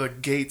 That's one of the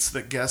gates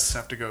that guests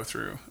have to go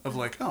through. Of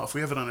like, oh, if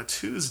we have it on a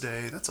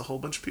Tuesday, that's a whole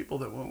bunch of people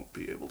that won't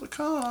be able to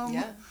come.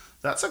 Yeah.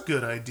 That's a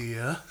good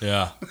idea.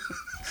 Yeah.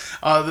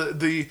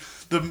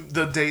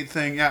 The date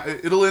thing, yeah,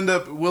 we'll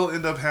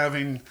end up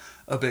having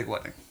a big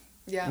wedding.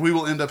 Yeah. We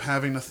will end up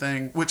having a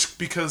thing, which,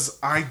 because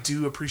I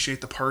do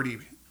appreciate the party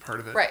part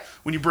of it. Right.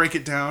 When you break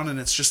it down and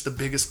it's just the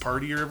biggest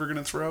party you're ever going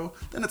to throw,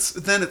 then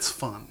it's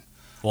fun.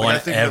 Well, Like, I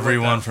and think of it like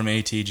everyone that. from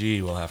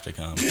ATG will have to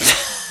come.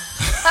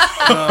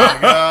 Oh my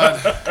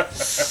god!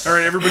 All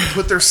right, everybody,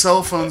 put their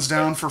cell phones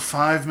down for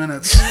 5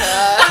 minutes.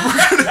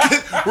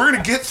 We're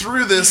gonna get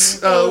through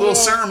this little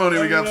ceremony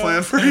we got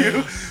planned for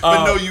you.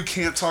 But no, you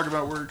can't talk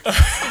about work.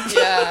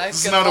 Yeah,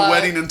 This is not a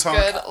wedding and talk.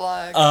 Good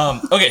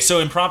luck. Okay, so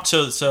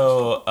impromptu.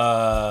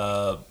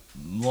 So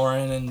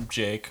Lauren and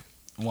Jake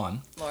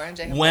won. Lauren and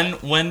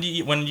Jake. When do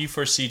you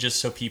foresee, just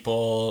so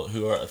people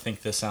who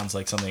think this sounds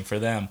like something for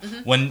them,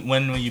 when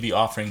will you be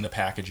offering the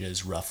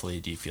packages roughly?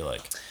 Do you feel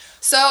like?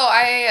 So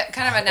I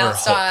kind of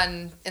announced hope.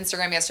 on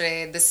Instagram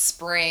yesterday this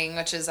spring,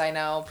 which is, I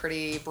know,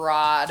 pretty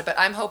broad, but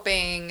I'm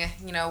hoping,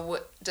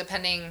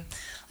 depending,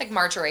 like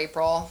March or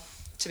April,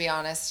 to be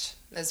honest,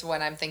 is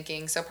when I'm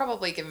thinking. So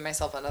probably giving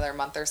myself another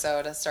month or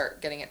so to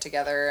start getting it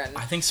together. And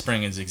I think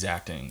spring is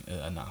exacting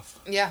enough.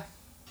 yeah.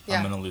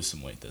 I'm gonna lose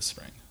some weight this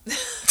spring.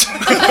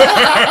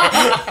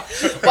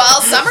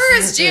 Well, summer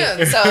is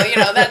June, so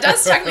that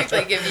does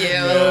technically give you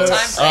a little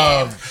time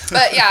frame.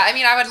 But yeah, I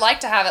mean, I would like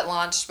to have it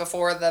launched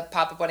before the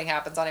pop-up wedding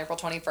happens on April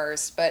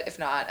 21st. But if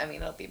not, I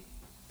mean, it'll be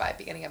by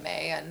beginning of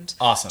May, and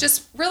Awesome.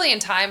 just really in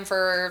time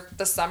for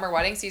the summer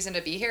wedding season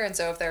to be here. And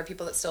so, if there are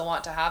people that still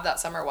want to have that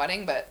summer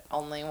wedding, but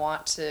only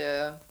want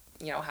to,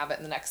 have it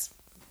in the next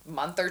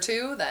month or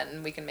two,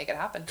 then we can make it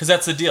happen. Because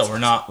that's the deal. We're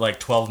not like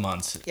 12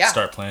 months. Yeah.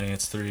 Start planning.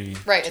 It's 3.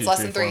 Right, 2, it's less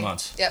 3, than 4 3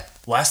 months. Yep.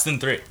 Less than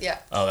 3. Yeah.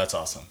 Oh, that's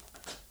awesome.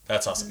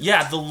 That's awesome.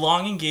 Yeah, the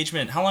long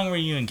engagement. How long were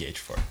you engaged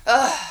for?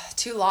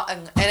 Too long,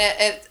 and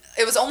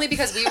it was only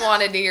because we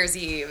wanted New Year's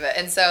Eve,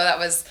 and so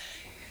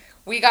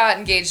we got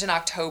engaged in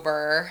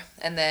October,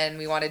 and then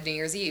we wanted New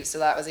Year's Eve, so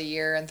that was a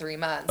year and 3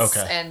 months.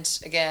 Okay. And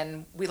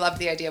again, we loved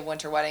the idea of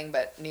winter wedding,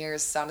 but New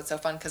Year's sounded so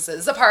fun because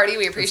it's a party.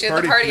 We appreciate the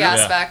party, party yeah.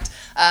 aspect.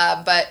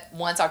 But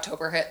once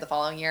October hit the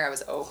following year, I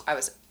was over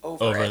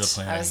the it.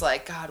 planning. I was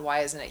like, God, why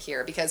isn't it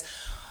here? Because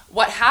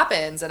what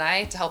happens, and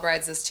I tell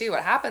brides this too,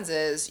 what happens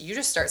is you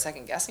just start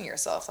second guessing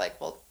yourself. Like,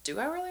 well, do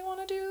I really want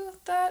to do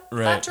that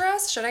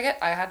dress?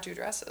 I had 2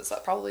 dresses.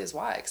 That probably is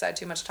why, because I had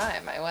too much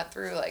time. I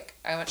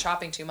went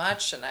shopping too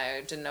much, and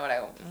I didn't know what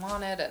I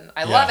wanted, and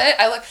I love it.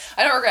 I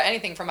don't regret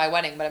anything from my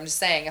wedding, but I'm just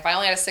saying, if I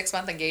only had a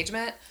 6-month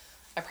engagement,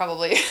 I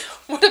probably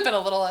would have been a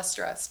little less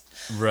stressed.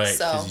 Right,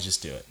 So- because you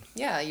just do it.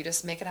 Yeah, you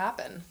just make it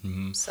happen.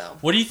 Mm-hmm. So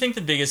What do you think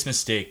the biggest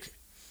mistake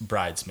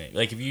brides make?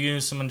 Like,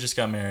 if someone just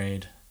got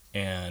married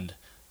and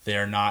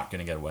they're not going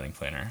to get a wedding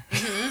planner,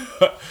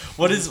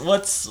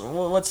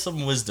 what's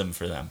some wisdom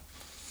for them?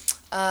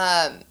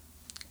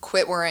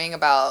 quit worrying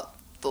about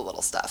the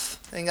little stuff.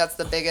 I think that's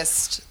the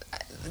biggest.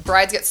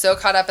 Brides get so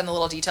caught up in the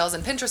little details,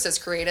 and Pinterest has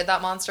created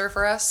that monster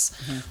for us,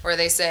 where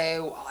they say,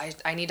 well,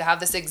 I need to have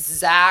this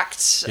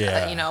exact,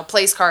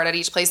 place card at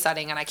each place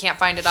setting, and I can't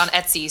find it on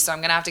Etsy, so I'm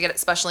going to have to get it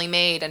specially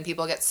made, and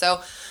people get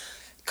so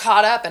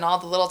caught up in all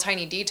the little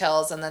tiny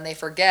details, and then they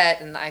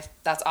forget, and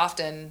that's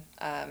often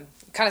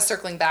kind of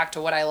circling back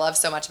to what I love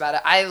so much about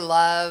it. I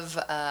love,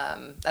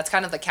 that's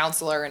kind of the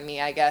counselor in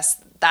me, I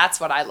guess. That's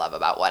what I love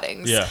about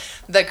weddings. Yeah.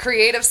 The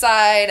creative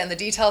side and the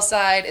detail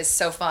side is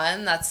so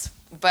fun.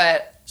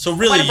 So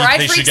really, when a bride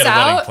they should freaks get a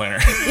wedding out- planner.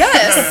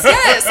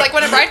 Yes. Like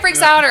when a bride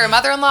freaks out or a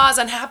mother-in-law is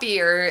unhappy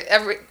or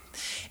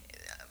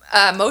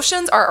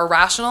emotions are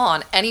irrational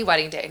on any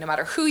wedding day, no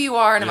matter who you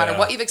are, no matter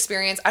what you've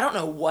experienced. I don't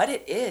know what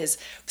it is.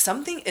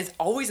 Something is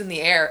always in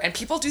the air, and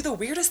people do the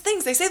weirdest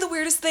things. They say the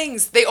weirdest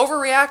things. They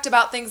overreact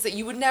about things that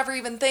you would never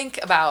even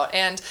think about.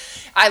 And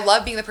I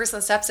love being the person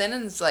that steps in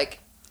and is like,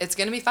 it's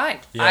going to be fine.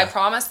 Yeah. I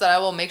promise that I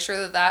will make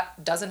sure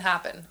that doesn't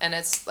happen. And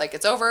it's like,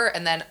 it's over.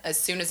 And then as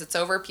soon as it's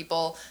over,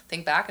 people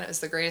think back and it was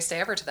the greatest day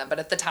ever to them. But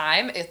at the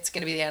time, it's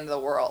going to be the end of the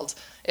world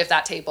if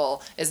that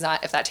table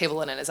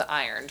linen isn't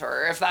ironed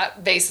or if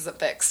that vase isn't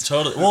fixed.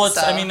 Totally. Well,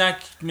 that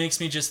makes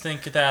me just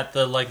think that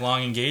the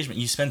long engagement,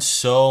 you spend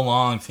so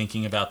long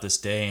thinking about this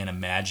day and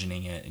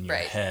imagining it in your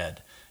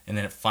head, and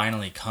then it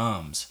finally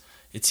comes.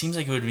 It seems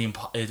like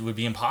it would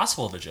be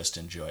impossible to just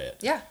enjoy it.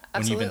 Yeah, absolutely.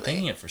 When you've been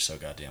thinking it for so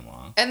goddamn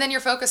long. And then you're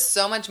focused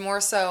so much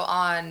more so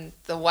on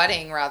the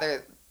wedding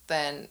rather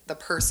than the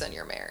person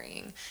you're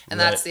marrying. And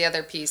that's the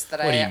other piece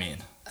that What do you mean?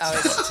 Oh,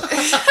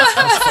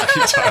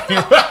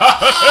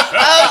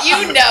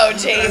 you know,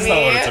 Jamie. That's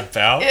not what it's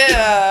about.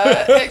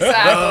 Yeah,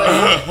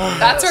 exactly.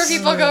 That's where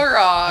people go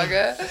wrong.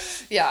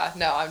 Yeah,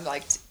 no, I'm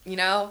like,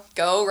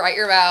 go write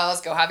your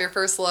vows, go have your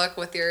first look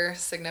with your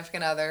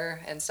significant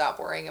other, and stop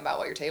worrying about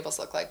what your tables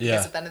look like.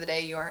 Because at the end of the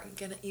day, you aren't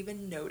going to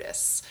even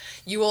notice.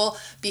 You will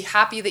be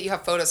happy that you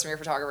have photos from your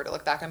photographer to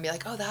look back and be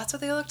like, oh, that's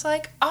what they looked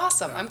like?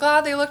 Awesome. I'm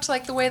glad they looked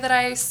like the way that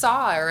I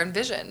saw or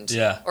envisioned.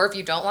 Yeah. Or if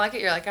you don't like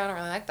it, you're like, I don't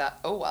really like that.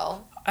 Oh,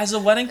 well. As a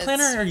wedding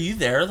planner, are you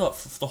there the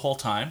whole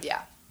time?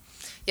 Yeah.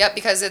 Yep,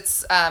 because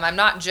it's I'm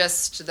not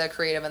just the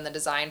creative and the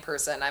design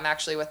person. I'm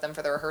actually with them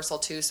for the rehearsal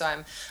too. So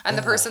I'm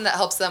the person that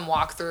helps them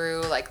walk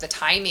through like the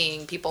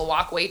timing. People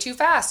walk way too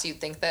fast. You'd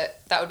think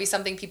that would be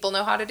something people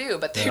know how to do,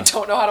 but they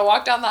don't know how to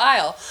walk down the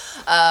aisle.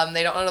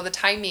 They don't know the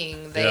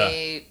timing.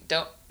 They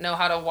don't know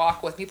how to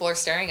walk when people are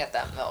staring at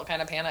them. They'll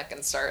kind of panic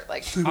and start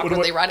like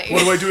awkwardly running.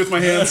 What do I do with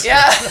my hands?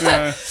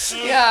 Yeah.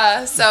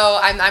 So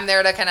I'm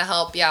there to kind of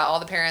help, all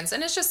the parents,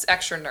 and it's just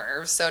extra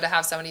nerves. So to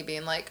have somebody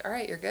being like, all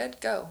right, you're good,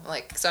 go.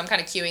 Like, so I'm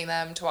kind of cueing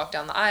them to walk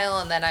down the aisle,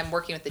 and then I'm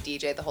working with the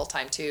DJ the whole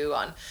time too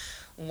on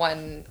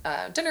when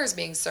dinner is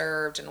being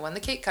served and when the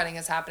cake cutting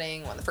is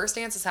happening, when the first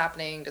dance is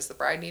happening. Does the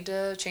bride need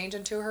to change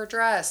into her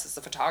dress? Is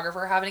the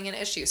photographer having an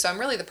issue? So I'm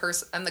really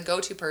I'm the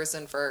go-to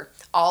person for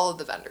all of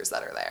the vendors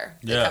that are there.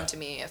 They come to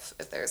me if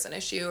there's an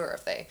issue or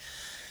if they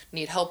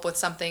need help with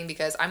something,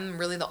 because I'm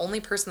really the only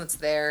person that's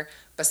there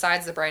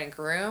besides the bride and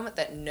groom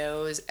that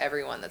knows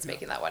everyone that's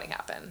making that wedding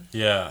happen.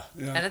 Yeah.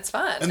 And it's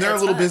fun. And they're a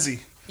little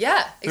busy. Yeah,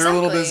 exactly. They're a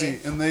little busy,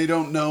 and they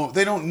don't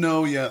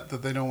know yet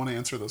that they don't want to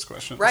answer those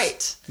questions.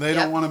 Right. They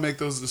don't want to make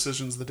those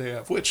decisions the day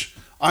of, which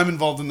I'm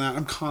involved in that.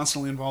 I'm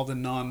constantly involved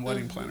in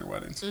non-wedding planner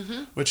weddings,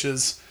 which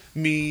is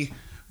me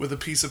with a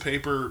piece of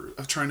paper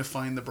of trying to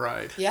find the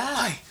bride. Yeah.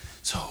 Hi.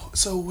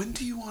 So when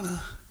do you want to...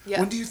 Yeah.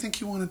 When do you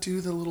think you want to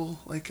do the little,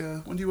 when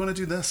do you want to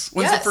do this?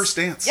 When's the first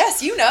dance?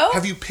 Yes, you know.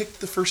 Have you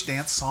picked the first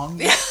dance song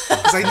yet?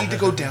 Because I need to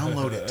go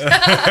download it. Or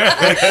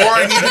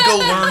I need to go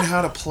learn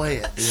how to play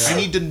it. Yeah. I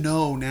need to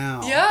know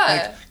now.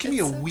 Yeah. Give me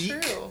a week.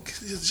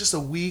 It's just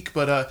a week.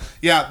 But,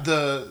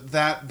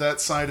 that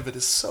side of it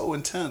is so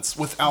intense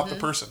without the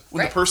person.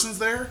 When the person's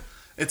there,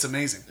 it's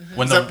amazing.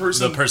 When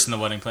the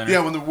wedding planner?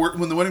 Yeah, when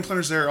the wedding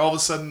planner's there, all of a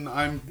sudden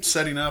I'm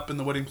setting up and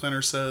the wedding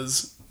planner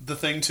says the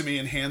thing to me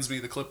and hands me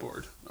the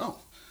clipboard. Oh.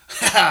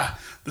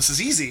 This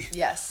is easy.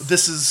 Yes.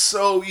 This is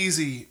so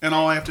easy. And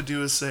all I have to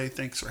do is say,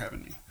 thanks for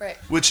having me. Right.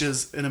 Which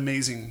is an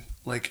amazing,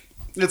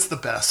 it's the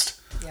best.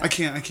 Yeah. I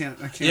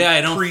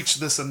can't preach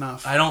this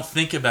enough. I don't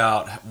think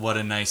about what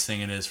a nice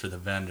thing it is for the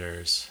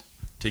vendors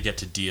to get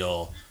to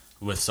deal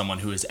with someone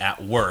who is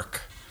at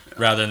work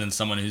rather than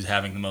someone who's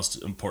having the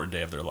most important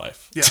day of their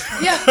life. Yeah.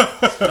 Yeah.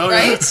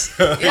 Right?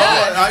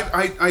 Yeah.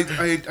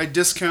 I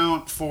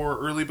discount for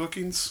early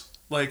bookings.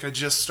 Like, I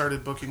just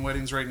started booking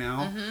weddings right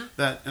now,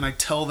 and I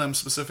tell them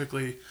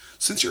specifically,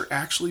 since you're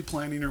actually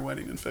planning your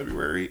wedding in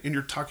February and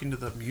you're talking to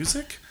the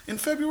music in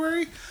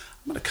February,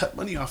 I'm going to cut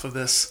money off of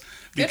this,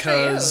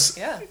 because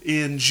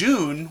in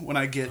June, when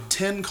I get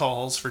 10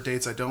 calls for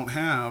dates I don't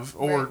have,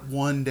 or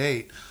one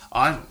date,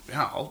 I'm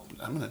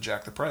going to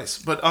jack the price.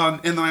 But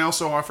and then I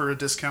also offer a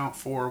discount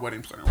for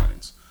wedding planner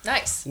weddings.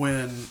 Nice.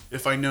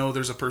 If I know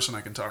there's a person I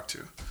can talk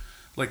to.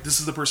 Like, this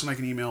is the person I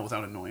can email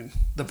without annoying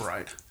the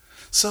bride.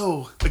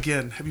 So,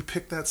 again, have you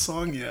picked that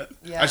song yet?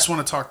 Yeah. I just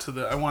want to talk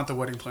I want the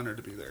wedding planner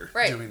to be there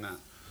doing that.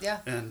 Yeah.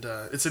 And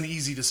it's an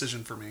easy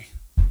decision for me.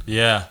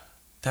 Yeah.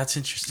 That's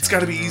interesting. It's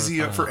got to be easy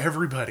for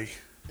everybody.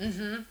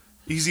 Mm-hmm.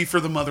 Easy for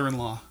the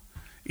mother-in-law.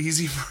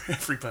 Easy for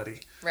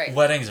everybody. Right.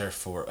 Weddings are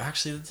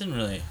actually, that didn't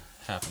really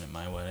happen at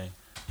my wedding.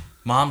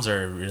 Moms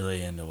are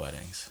really into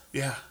weddings.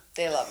 Yeah.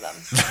 They love them.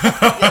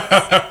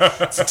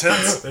 It's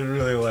intense. They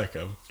really like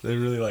them.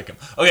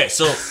 Okay,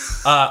 so,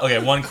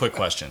 one quick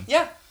question.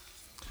 Yeah.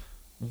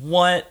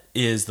 What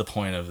is the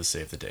point of the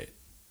save the date?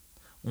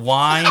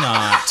 Why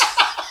not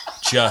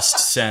just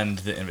send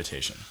the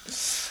invitation?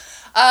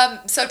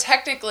 So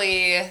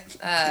technically,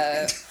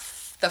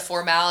 the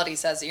formality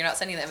says that you're not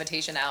sending the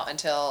invitation out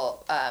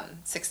until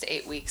 6 to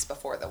 8 weeks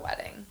before the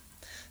wedding.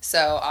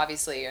 So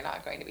obviously you're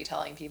not going to be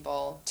telling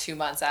people 2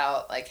 months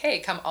out, like,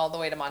 hey, come all the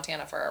way to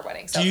Montana for our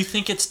wedding. So, do you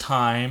think it's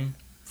time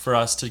for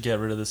us to get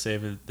rid of the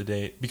save the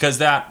date? Because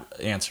that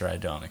answer I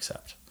don't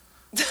accept.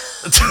 I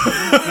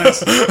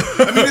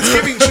mean, it's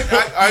giving.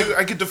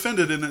 I could defend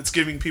it, and it's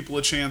giving people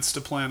a chance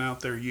to plan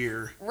out their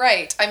year.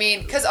 Right. I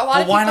mean, because a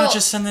lot of people. Why not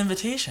just send the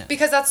invitation?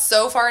 Because that's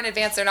so far in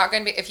advance. They're not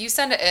going to be. If you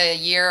send it a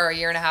year or a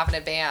year and a half in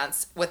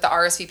advance with the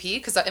RSVP,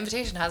 because the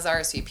invitation has the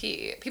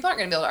RSVP, people aren't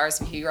going to be able to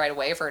RSVP right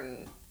away for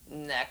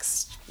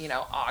next,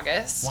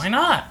 August. Why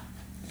not?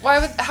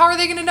 How are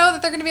they going to know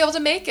that they're going to be able to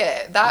make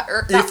it that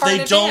far in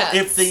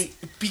advance?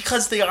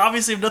 Because they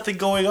obviously have nothing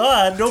going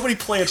on. Nobody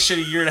plans shit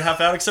a year and a half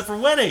out except for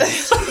weddings.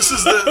 This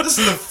is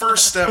the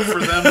first step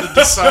for them to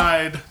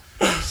decide.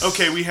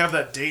 Okay, we have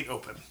that date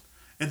open,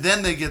 and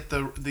then they get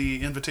the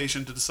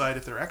invitation to decide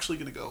if they're actually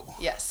going to go.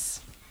 Yes.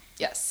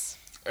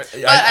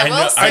 I'm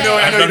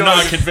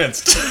not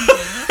convinced.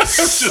 I'm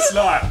just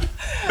not.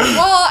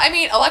 Well, I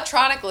mean,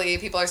 electronically,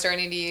 people are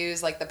starting to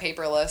use like the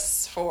paper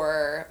lists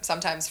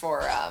sometimes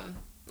for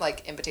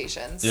like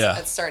invitations. Yeah.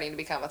 It's starting to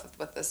become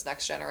with this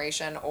next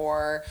generation,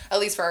 or at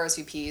least for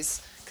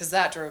RSVPs, because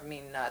that drove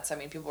me nuts. I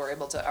mean, people were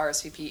able to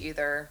RSVP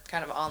either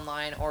kind of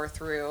online or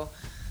through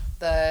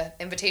the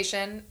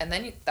invitation, and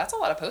then that's a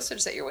lot of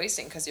postage that you're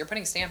wasting, because you're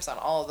putting stamps on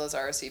all of those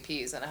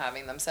RSVPs and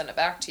having them send it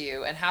back to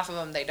you, and half of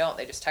them they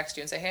just text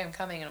you and say, hey, I'm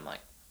coming, and I'm like,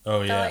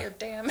 Oh, fill out yeah. your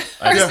damn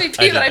I RSVP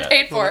did that I that.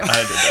 paid for. I did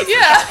that.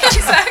 Yeah,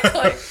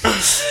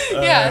 exactly.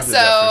 I Yeah, did so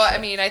that for sure. I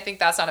mean, I think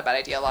that's not a bad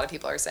idea. A lot of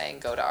people are saying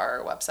go to our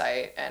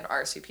website and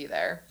RSVP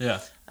there.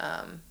 Yeah.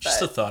 Just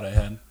But a thought I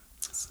had.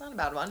 it's not a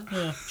bad one.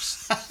 Yeah.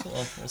 Just a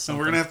little So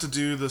we're gonna have to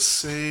do the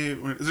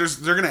same.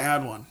 They're gonna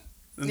add one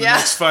in the Yeah.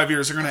 next 5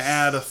 years. They're gonna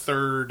add a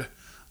third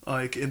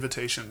like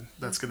invitation.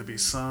 That's gonna be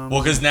some.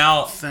 Well, because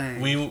now thing.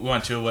 we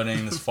went to a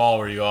wedding this fall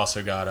where you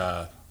also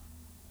got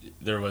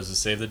there was a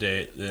save the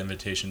date, the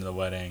invitation to the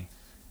wedding,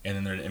 and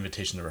then there's an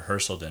invitation to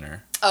rehearsal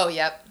dinner, Oh,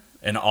 yep.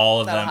 and all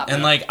of That'll them. happen.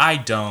 And like I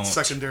don't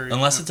Secondary,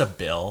 unless yeah. it's a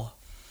bill.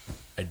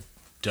 I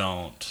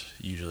don't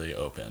usually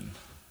open.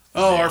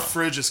 Oh, Yeah. our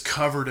fridge is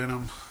covered in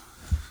them.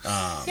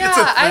 Yeah, It's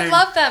a I thing.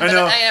 love them. I But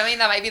know. I mean,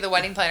 that might be the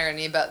wedding planner in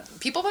me, but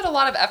people put a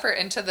lot of effort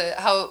into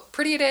how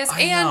pretty it is.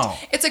 I And know.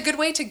 it's a good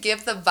way to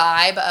give the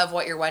vibe of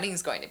what your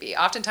wedding's going to be.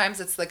 Oftentimes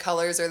it's the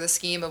colors or the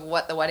scheme of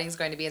what the wedding's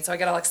going to be. And so I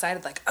get all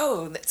excited, like,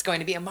 oh, it's going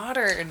to be a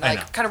modern, I know.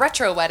 like kind of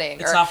retro wedding.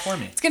 It's or not for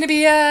me. it's going to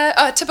be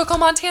a typical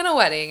Montana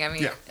wedding. I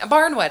mean, Yeah. a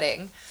barn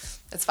wedding.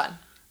 It's fun.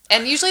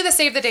 And usually the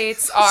save the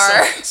dates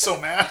are... So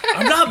mad.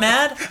 I'm not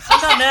mad.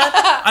 I'm not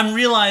mad. I'm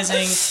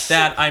realizing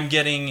that I'm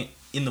getting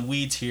in the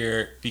weeds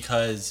here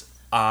because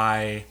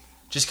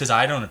because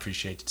I don't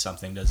appreciate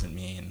something doesn't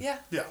mean, Yeah.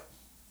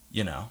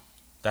 Yeah.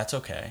 That's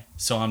okay.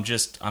 So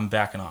I'm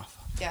backing off.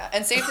 Yeah,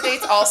 and save the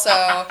dates also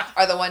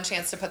are the one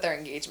chance to put their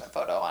engagement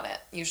photo on it.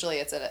 Usually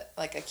it's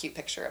like a cute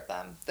picture of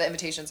them. The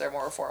invitations are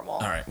more formal.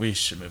 All right, we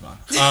should move on.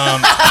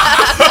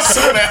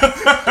 So mad.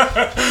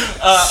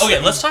 Okay,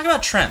 let's talk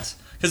about trends.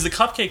 Because the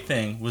cupcake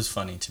thing was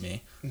funny to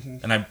me.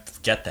 And I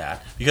get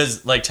that.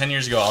 Because, like, 10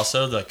 years ago,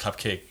 also, the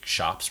cupcake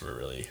shops were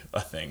really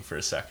a thing for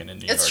a second in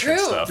New It's York and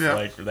true. stuff. Yeah.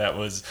 Like, that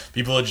was...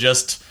 People had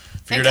just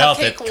figured And out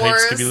that Cupcake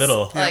cakes could be Wars,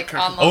 little. like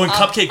Yeah, on, Oh, and on,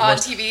 Cupcake on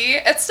Wars.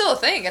 TV, it's still a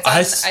thing. It's on,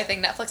 I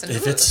think, Netflix and Hulu.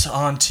 If it's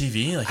on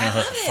TV, like, I I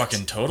love it.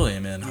 fucking totally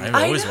am in.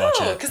 I always watch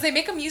it. because they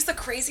make them use the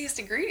craziest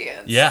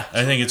ingredients. Yeah,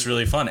 I think it's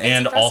really fun.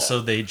 And impressive. also,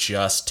 they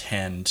just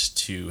tend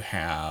to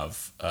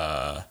have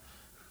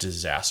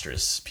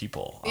disastrous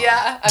people.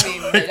 Yeah, I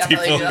mean, they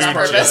definitely People do that on who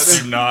purpose.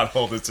 just do not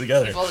hold it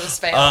together. People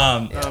just fail.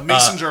 Yeah.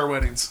 Mason jar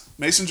weddings.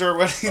 Mason jar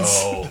weddings.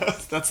 Oh.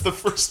 That's the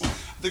first one.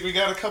 I think we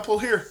got a couple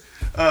here.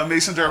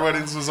 Mason jar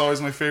weddings was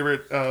always my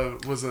favorite.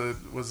 Was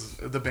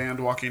the band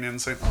walking in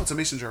saying, "Oh, it's a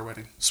mason jar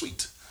wedding.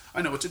 Sweet.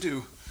 I know what to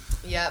do."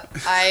 Yep.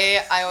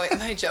 I always,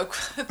 my joke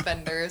with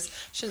vendors,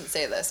 shouldn't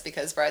say this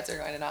because brides are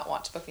going to not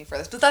want to book me for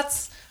this, but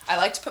I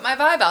like to put my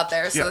vibe out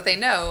there so Yeah. that they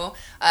know.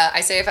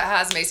 I say if it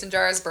has mason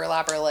jars,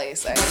 burlap, or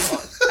lace, I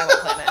won't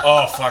claim it.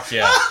 Oh, fuck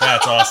yeah.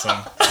 That's awesome.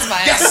 That's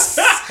my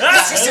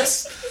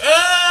Yes.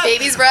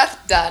 baby's breath,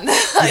 done.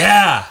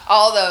 Yeah.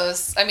 All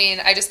those. I mean,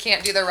 I just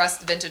can't do the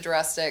vintage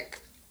rustic.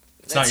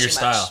 It's not your too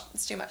style. Much.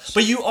 It's too much.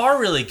 But you are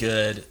really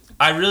good.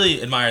 I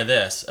really admire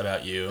this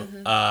about you.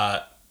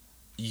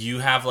 You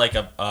have like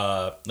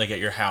like at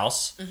your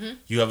house,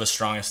 you have a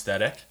strong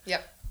aesthetic.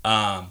 Yep.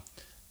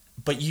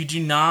 But you do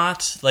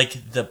not,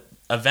 like the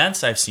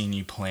events I've seen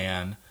you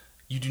plan,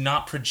 you do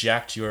not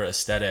project your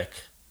aesthetic.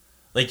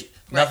 Like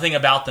nothing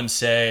about them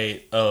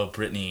say, "Oh,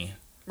 Brittany."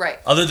 Right.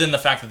 Other than the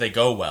fact that they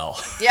go well.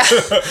 Yeah.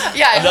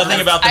 Yeah. Nothing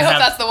about them I hope have-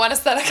 that's the one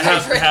aesthetic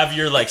I bring. have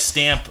your like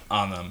stamp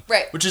on them,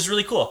 Right. Which is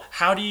really cool.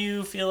 How do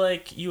you feel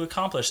like you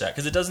accomplish that?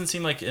 Because it doesn't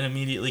seem like an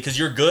immediately, because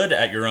you're good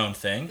at your own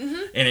thing,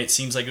 and it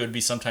seems like it would be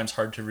sometimes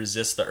hard to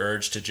resist the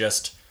urge to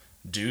just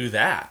do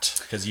that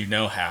because you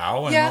know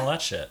how and Yeah. all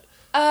that shit.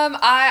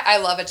 I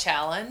love a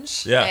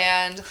challenge. Yeah.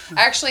 And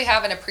I actually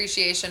have an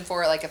appreciation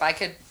for it. Like if I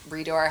could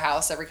redo our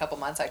house every couple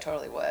months, I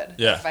totally would.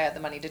 Yeah. If I had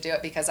the money to do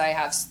it, because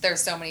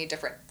there's so many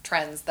different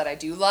trends that I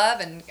do love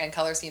and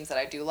color schemes that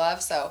I do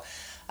love. So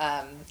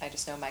I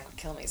just know Mike would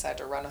kill me, so I had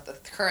to run with the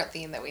current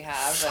theme that we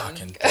have.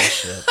 Fucking And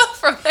bullshit.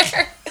 from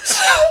there.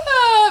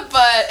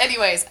 But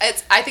anyways,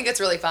 I think it's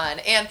really fun.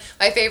 And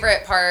my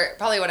favorite part,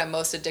 probably what I'm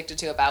most addicted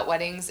to about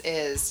weddings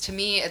is, to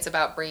me, it's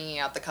about bringing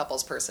out the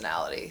couple's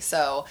personality.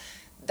 So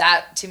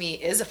that to me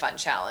is a fun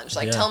challenge.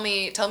 Like, Yeah. tell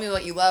me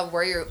what you love,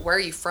 where are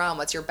you from,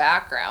 what's your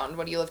background,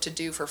 what do you love to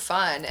do for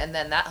fun, and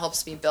then that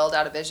helps me build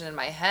out a vision in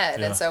my head.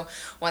 Yeah. And so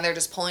when they're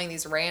just pulling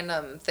these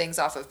random things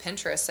off of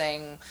Pinterest,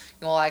 saying,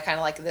 well, I kind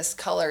of like this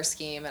color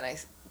scheme, and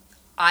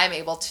I'm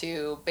able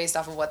to, based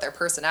off of what their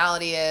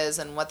personality is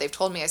and what they've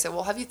told me, I said,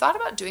 well, have you thought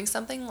about doing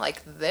something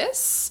like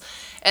this?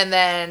 And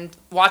then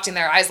watching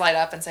their eyes light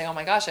up and saying, oh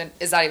my gosh,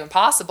 is that even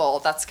possible?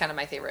 That's kind of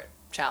my favorite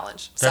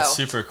challenge. That's So,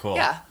 super cool.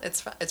 Yeah,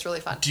 it's really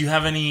fun. Do you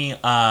have any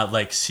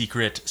like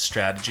secret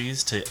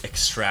strategies to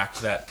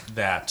extract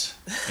that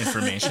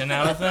information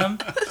out of them?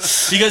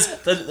 Because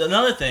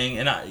another thing,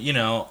 and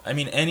I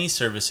mean, any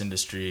service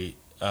industry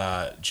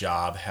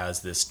job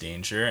has this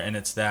danger, and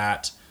it's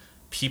that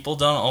people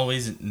don't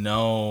always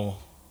know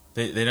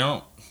they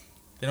don't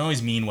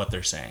always mean what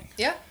they're saying.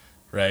 Yeah.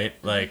 Right?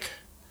 Mm-hmm. Like,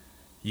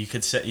 you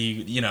could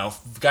say,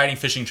 guiding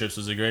fishing trips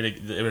was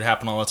it would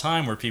happen all the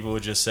time where people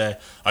would just say,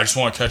 I just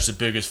want to catch the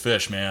biggest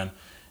fish, man.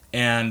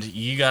 And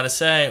you got to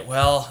say,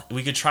 well,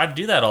 we could try to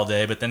do that all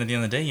day, but then at the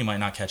end of the day, you might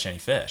not catch any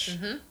fish.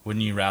 Mm-hmm.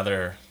 Wouldn't you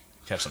rather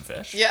catch some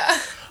fish? Yeah.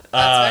 That's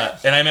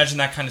right. And I imagine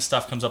that kind of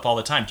stuff comes up all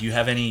the time. Do you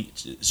have any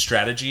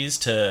strategies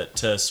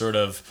to sort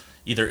of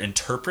either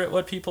interpret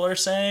what people are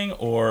saying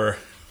or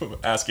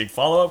asking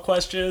follow-up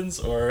questions,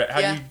 or how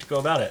do you go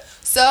about it?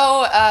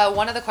 So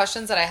one of the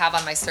questions that I have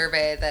on my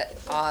survey that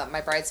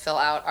my brides fill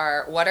out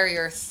are, what are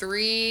your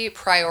 3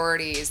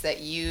 priorities that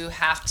you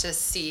have to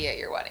see at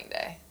your wedding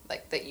day?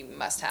 Like, that you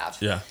must have.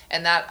 Yeah.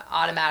 And that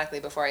automatically,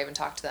 before I even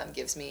talk to them,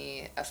 gives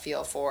me a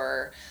feel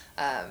for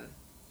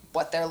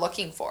what they're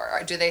looking for.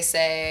 Or do they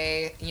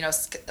say,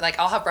 like,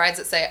 I'll have brides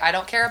that say, I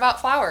don't care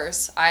about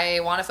flowers. I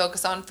want to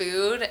focus on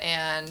food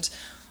and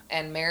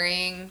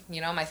marrying,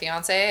 my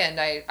fiance, and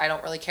I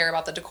don't really care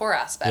about the decor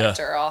aspect.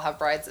 Yeah. Or I'll have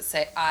brides that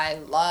say, I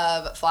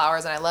love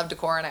flowers and I love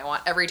decor and I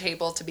want every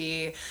table to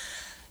be,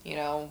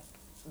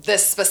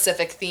 this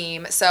specific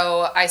theme.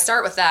 So I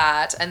start with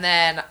that, and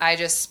then I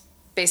just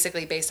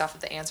basically, based off of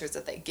the answers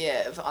that they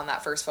give on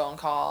that first phone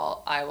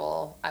call,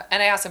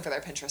 and I ask them for their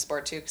Pinterest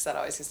board too, because that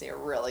always gives me a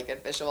really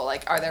good visual.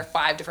 Like, are there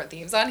 5 different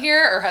themes on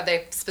here, or have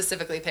they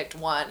specifically picked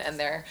one and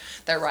they're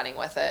running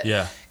with it?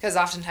 Yeah. Because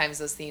oftentimes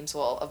those themes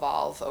will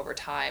evolve over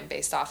time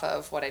based off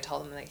of what I tell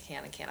them they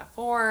can and can't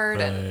afford,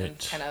 right. and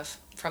kind of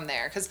from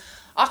there. Because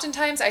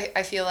oftentimes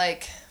I feel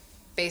like,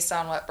 based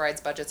on what brides'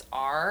 budgets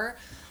are,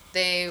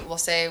 they will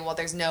say, well,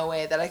 there's no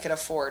way that I could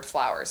afford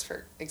flowers,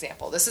 for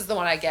example. This is the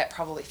one I get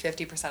probably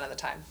 50% of the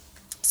time.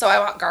 So I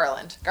want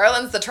garland.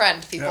 Garland's the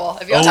trend, people.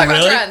 Yeah. If you want to talk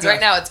really? about trends,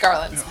 right now it's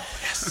garlands. Yeah.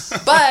 Yes.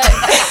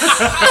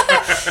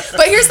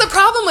 But here's the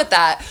problem with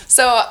that.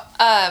 So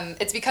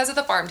it's because of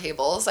the farm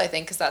tables, I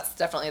think, because that's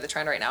definitely the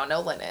trend right now.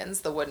 No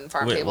linens, the wooden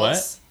farm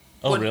tables.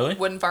 What? Oh, really?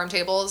 Wooden farm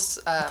tables.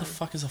 What the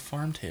fuck is a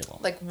farm table?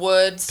 Like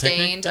wood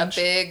stained, a bench?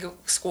 big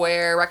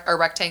square or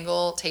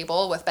rectangle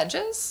table with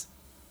benches.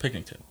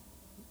 Picnic table.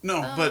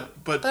 No,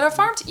 but a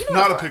farm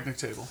not a picnic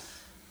table.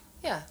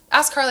 Yeah.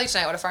 Ask Carly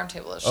tonight what a farm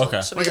table is.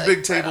 Okay. She'll Like be a big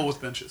right table on. with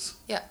benches.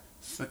 Yeah.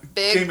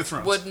 Big Game of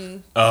Thrones.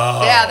 wooden.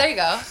 Oh. Yeah, there you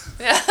go.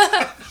 Yeah.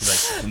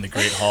 Like in the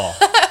Great Hall.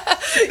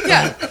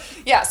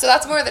 Yeah. So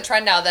that's more of the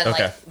trend now than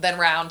Okay. than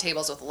round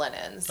tables with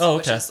linens, Oh,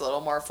 which okay. is a little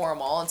more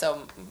formal. And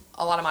so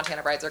a lot of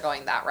Montana brides are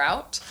going that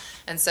route.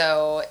 And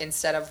so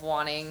instead of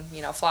wanting,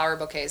 flower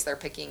bouquets, they're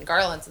picking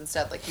garlands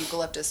instead, like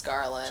eucalyptus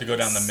garlands. To go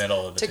down the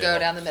middle of the table. To go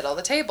down the middle of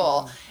the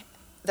table.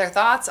 Their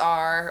thoughts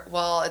are,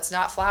 well, it's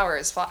not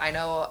flowers. I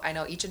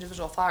know each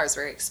individual flower is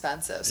very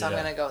expensive, so I'm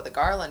Yeah. going to go the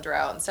garland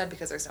route instead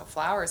because there's no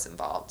flowers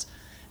involved.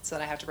 So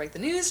then I have to break the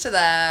news to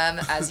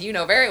them, as you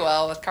know very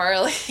well with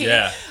Carly.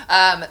 Yeah.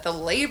 The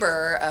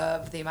labor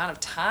of the amount of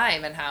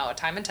time and how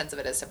time intensive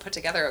it is to put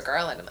together a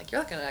garland. I'm like,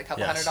 you're looking at a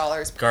couple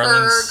 $100 per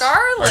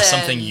garland. Are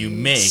something you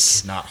make,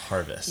 not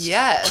harvest.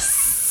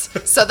 Yes.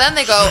 So then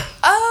they go,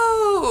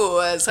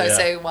 oh. So I Yeah.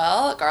 say,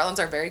 well, garlands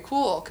are very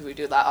cool. Could we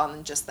do that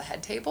on just the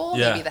head table?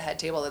 Yeah. Maybe the head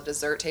table, the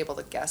dessert table,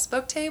 the guest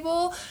book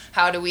table?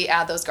 How do we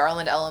add those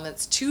garland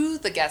elements to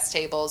the guest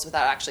tables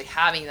without actually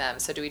having them?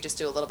 So do we just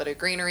do a little bit of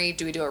greenery?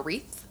 Do we do a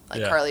wreath like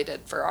Yeah. Carly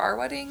did for our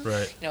wedding?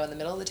 Right. In the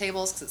middle of the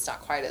tables because it's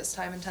not quite as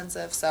time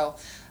intensive. So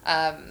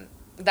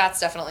that's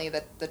definitely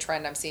the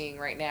trend I'm seeing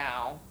right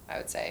now, I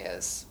would say,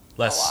 is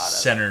Less a lot of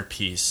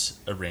centerpiece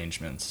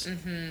arrangements.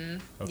 Mm-hmm.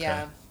 Okay.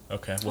 Yeah.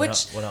 Okay. What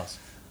else?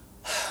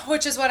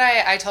 Which is what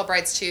I tell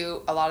brides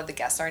too. A lot of the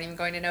guests aren't even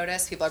going to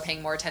notice. People are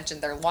paying more attention.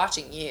 They're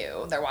watching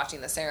you. They're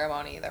watching the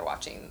ceremony. They're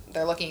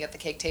looking at the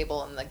cake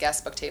table and the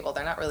guest book table.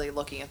 They're not really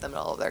looking at the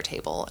middle of their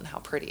table and how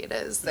pretty it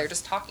is. They're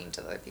just talking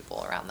to the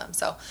people around them.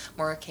 So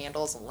more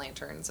candles and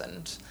lanterns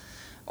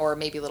or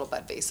maybe little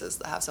bed vases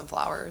that have some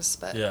flowers,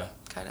 but Yeah.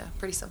 kind of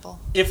pretty simple.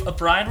 If a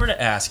bride were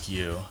to ask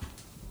you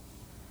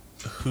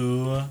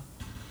who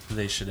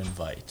they should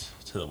invite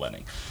to the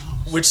wedding,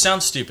 which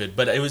sounds stupid,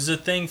 but it was a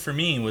thing for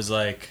me, was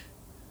like,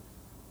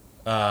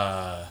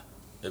 I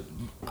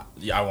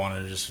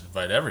wanted to just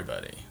invite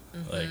everybody.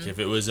 Mm-hmm. Like if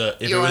it was a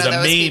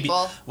maybe,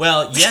 people?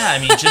 well, yeah, I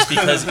mean, just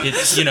because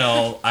it's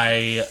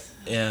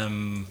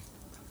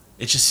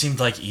it just seemed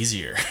like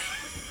easier.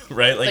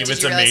 Right? Like But if did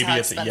it's you a realize maybe, how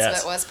it's a expensive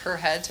yes. it was per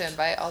head to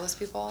invite all those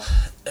people?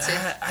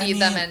 To I feed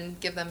them mean- and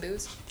give them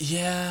booze?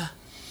 Yeah.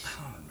 I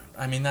don't remember.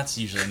 I mean, that's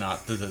usually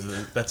not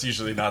that's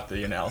usually not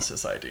the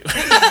analysis I do.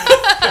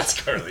 That's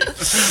Carly.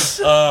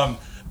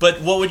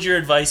 But what would your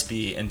advice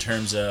be in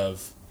terms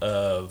of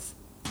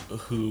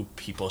who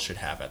people should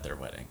have at their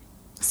wedding?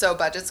 So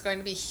budget's going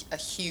to be a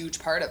huge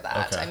part of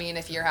that. Okay. I mean,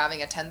 if you're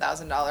having a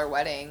 $10,000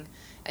 wedding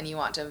and you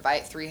want to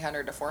invite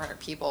 300 to 400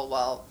 people,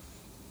 well,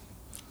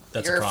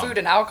 That's a your problem. food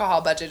and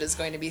alcohol budget is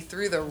going to be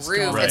through the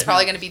roof. Right. It's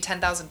probably going to be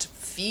 $10,000 to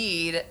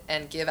feed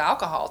and give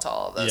alcohol to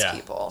all of those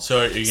people.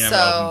 So you're gonna have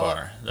an open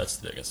bar. That's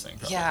the biggest thing.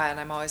 Probably. Yeah, and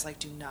I'm always like,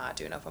 do not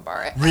do an open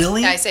bar.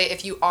 Really? I say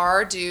if you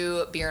are,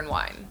 do beer and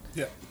wine.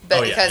 Yeah. But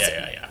Oh,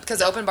 yeah,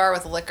 because open bar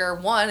with liquor,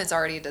 one, it's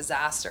already a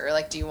disaster.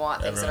 Like, do you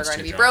want things Everyone's that are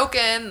going to too be drunk.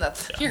 broken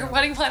that your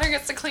wedding planner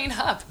gets to clean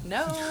up?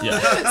 No. Yeah.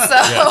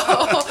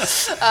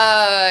 So,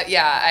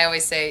 I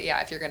always say,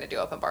 if you're going to do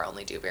open bar,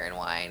 only do beer and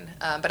wine.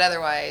 But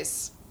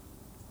otherwise,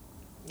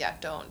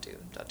 don't do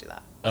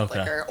that. with Okay.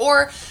 Liquor.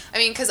 Or, I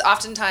mean, because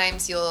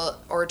oftentimes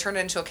or turn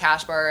it into a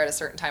cash bar at a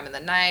certain time in the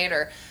night,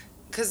 or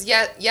because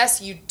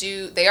yes, you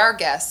do. They are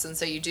guests, and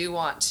so you do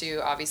want to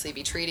obviously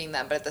be treating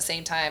them. But at the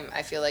same time,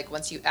 I feel like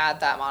once you add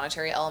that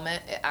monetary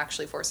element, it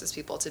actually forces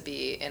people to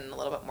be in a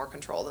little bit more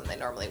control than they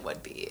normally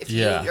would be. If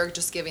you're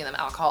just giving them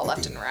alcohol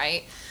left and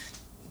right,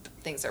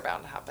 things are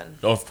bound to happen.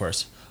 Oh, of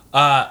course.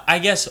 I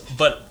guess,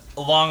 but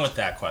along with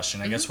that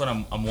question, I guess what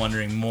I'm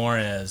wondering more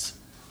is,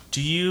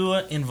 do you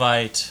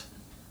invite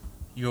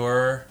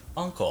your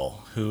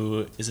uncle,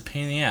 who is a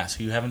pain in the ass,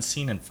 who you haven't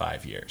seen in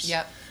 5 years?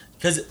 Yep.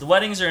 Because the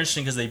weddings are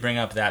interesting because they bring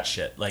up that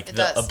shit, like It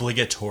the does.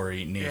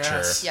 obligatory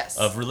nature Yes.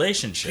 of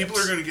relationships. People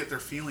are going to get their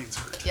feelings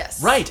hurt.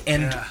 Yes. Right,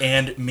 and Yeah.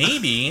 and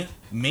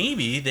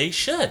maybe they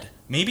should.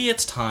 Maybe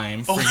it's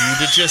time for you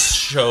to just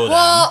show them.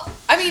 Well,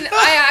 I mean,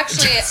 I'm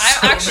so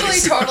actually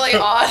amazing. totally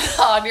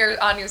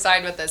on your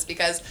side with this,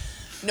 because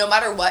no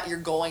matter what, you're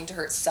going to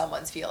hurt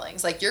someone's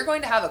feelings. Like, you're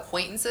going to have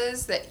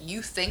acquaintances that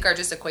you think are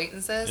just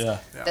acquaintances, Yeah.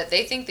 that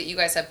they think that you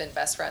guys have been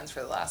best friends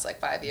for the last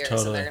 5 years,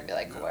 Totally. and they're gonna be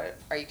like, "What?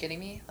 Are you kidding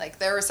me?" Like,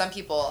 there were some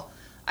people.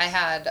 I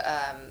had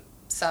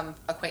some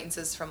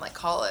acquaintances from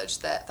college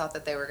that thought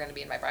that they were going to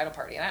be in my bridal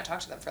party, and I hadn't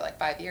talked to them for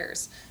 5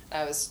 years.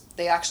 And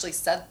they actually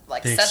said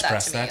They said that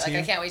expressed to me, that to you?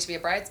 I can't wait to be a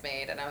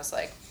bridesmaid, and I was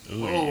like.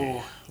 Ooh.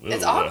 Oh.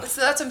 It's Ooh. obvious.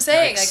 So that's what I'm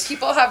saying. Yikes. Like,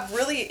 people have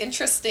really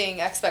interesting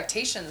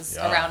expectations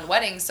Yeah. around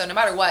weddings. So no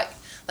matter what,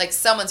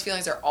 someone's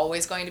feelings are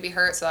always going to be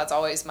hurt. So that's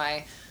always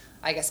my,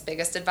 I guess,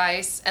 biggest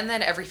advice. And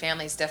then every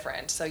family's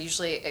different. So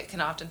usually it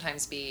can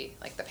oftentimes be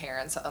the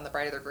parents on the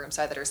bride or the groom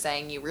side that are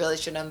saying you really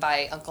should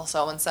invite Uncle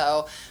so and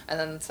so. And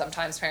then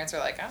sometimes parents are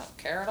like, I don't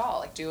care at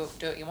all. Do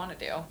what you want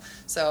to do.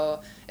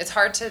 So it's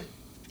hard to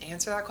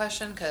answer that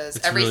question because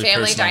It's every really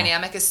family personal.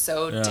 dynamic is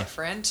so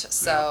different.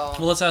 So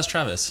Well, let's ask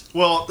Travis.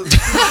 Well,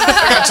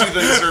 I got two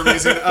things that are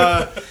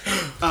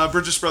amazing.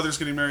 Bridges Brothers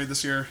getting married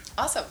this year,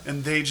 awesome.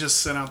 and they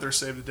just sent out their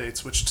save the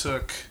dates, which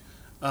took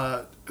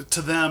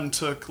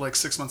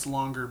 6 months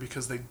longer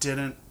because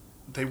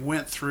they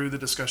went through the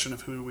discussion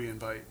of who do we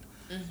invite.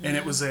 Mm-hmm. And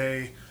it was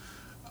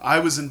I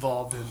was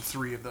involved in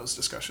 3 of those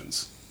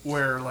discussions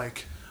where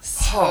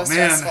So oh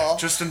man, stressful.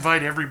 just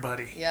invite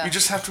everybody. Yeah. You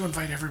just have to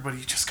invite everybody.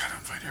 You just gotta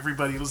invite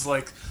everybody. It was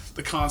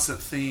the constant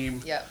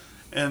theme. Yep.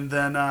 And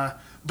then,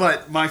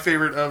 but my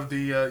favorite of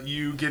the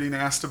you getting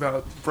asked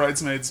about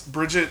bridesmaids,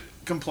 Bridget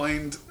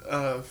complained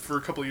for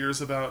a couple of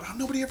years about how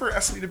nobody ever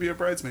asked me to be a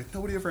bridesmaid.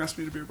 Nobody ever asked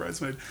me to be a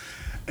bridesmaid.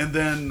 And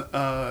then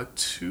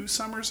 2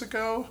 summers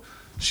ago,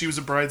 she was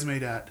a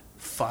bridesmaid at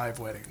 5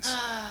 weddings.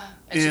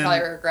 And she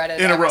probably regretted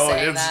in a ever row.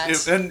 saying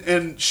that.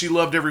 And she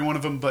loved every one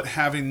of them, but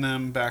having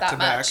them back That to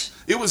back, much.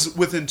 it was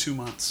within 2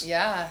 months.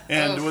 Yeah.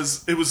 And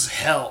Oof. it was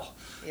hell,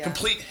 Yeah.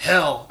 complete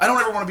hell. I don't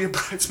ever want to be a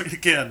bridesmaid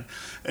again.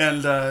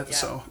 And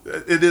so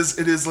it is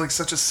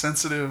such a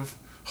sensitive,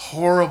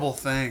 horrible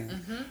thing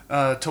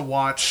Mm-hmm. to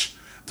watch.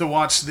 To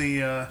watch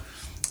the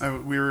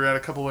we were at a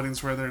couple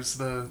weddings where there's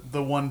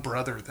the one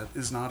brother that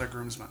is not a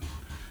groomsman.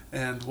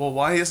 And, well,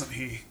 why isn't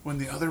he when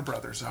the other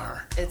brothers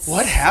are? It's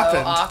what so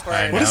happened? awkward.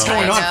 I What is know.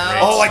 going on? I know.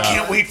 Oh, I Great can't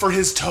stuff. wait for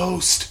his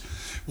toast.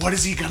 What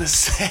is he going to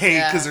say?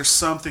 Yeah. Because there's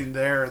something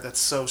there that's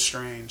so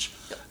strange.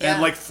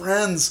 Yeah. And,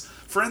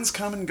 friends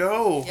come and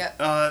go. Yep.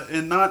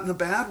 And not in a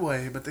bad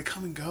way, but they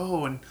come and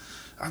go. And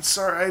I'm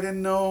sorry, I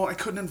didn't know. I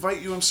couldn't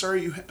invite you. I'm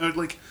sorry.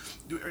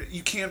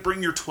 You can't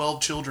bring your 12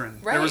 children.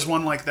 Right. There was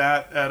one like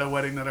that at a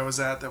wedding that I was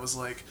at that was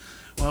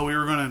well, we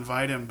were going to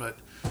invite him, but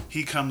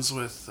he comes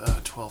with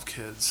 12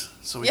 kids.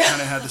 So we Yeah.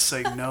 kind of had to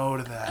say no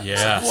to that. It's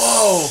Yes.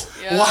 whoa.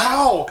 Yeah.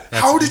 Wow.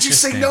 That's How did you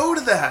say interesting. no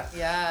to that?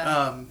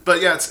 Yeah.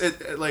 But yeah,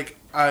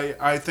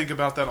 I think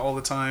about that all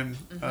the time.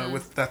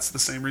 That's the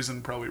same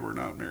reason probably we're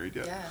not married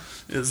yet. Yeah.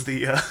 Is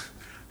the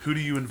who do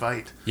you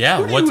invite? Yeah,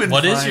 Who do you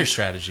what is invite? your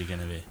strategy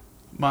going to be?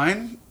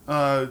 Mine?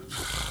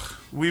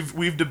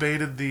 We've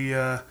debated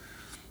the.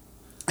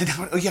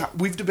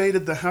 We've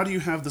debated the how do you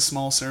have the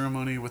small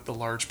ceremony with the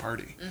large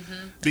party?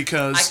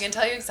 Because I can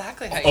tell you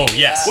exactly how you Oh, do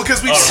yes. that. well,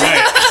 because we've All seen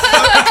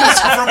right. because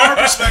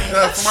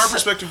from our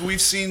perspective,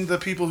 we've seen the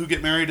people who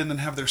get married and then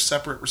have their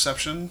separate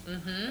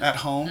reception at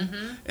home,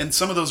 and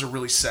some of those are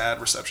really sad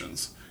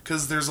receptions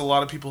because there's a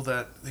lot of people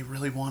that they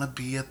really want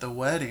to be at the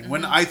wedding.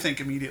 When I think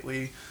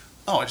immediately,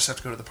 oh, I just have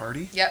to go to the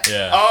party. Yep.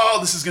 Yeah. Oh,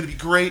 this is going to be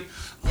great.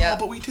 Yep. Oh,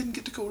 but we didn't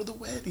get to go to the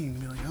wedding.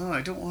 Be like, oh,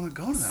 I don't want to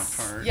go to that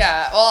part.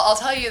 Yeah. Well, I'll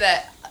tell you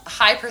that a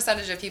high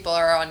percentage of people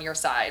are on your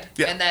side,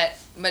 Yeah. and that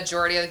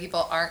majority of the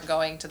people aren't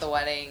going to the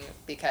wedding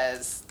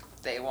because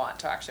they want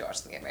to actually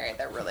watch them get married.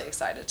 They're really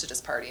excited to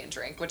just party and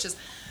drink, which is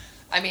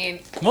I mean,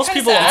 Most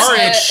kinda people sad, our but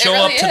age it show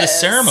really up to the is.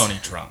 ceremony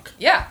drunk.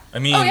 Yeah. I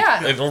mean, oh,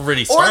 yeah. it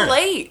already Or started.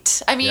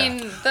 late. I mean,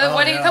 the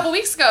wedding a couple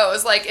weeks ago,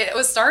 it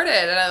was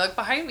started, and I looked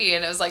behind me,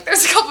 and it was like,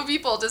 there's a couple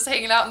people just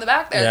hanging out in the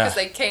back there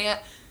because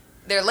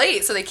they're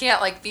late, so they can't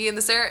like be in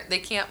the they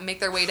can't make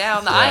their way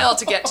down the aisle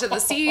to get to the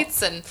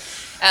seats. And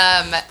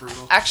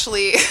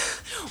actually,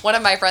 one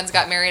of my friends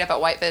got married up at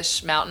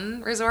Whitefish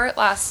Mountain Resort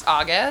last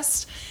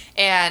August,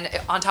 and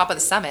on top of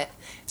the summit.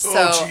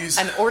 So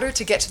in order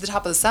to get to the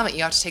top of the summit,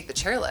 you have to take the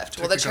chairlift.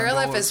 Well, the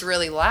chairlift is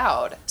really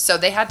loud, so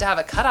they had to have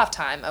a cutoff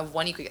time of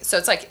when you could get. So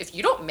it's like, if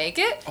you don't make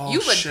it,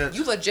 you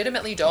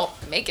legitimately don't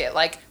make it.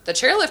 Like, the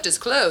chairlift is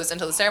closed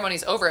until the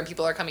ceremony's over and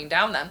people are coming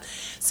down them.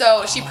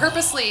 So she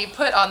purposely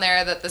put on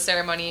there that the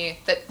ceremony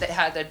that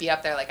had to be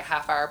up there like a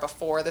half hour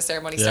before the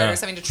ceremony started or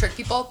something to trick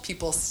people.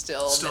 People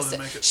still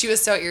missed it. She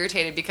was so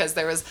irritated because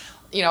there was,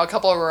 a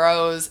couple of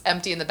rows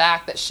empty in the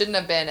back that shouldn't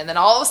have been. And then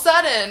all of a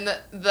sudden,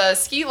 the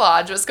ski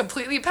lodge was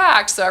completely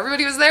packed. So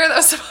everybody was there that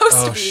was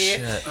supposed to be.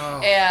 Shit.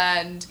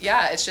 And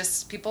it's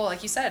just people,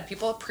 like you said,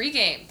 people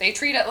pregame. They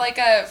treat it like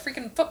a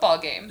freaking football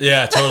game.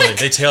 Yeah, totally.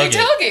 They tailgate. They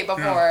tailgate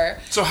before. Yeah.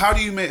 So how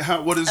do you make,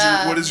 what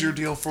is your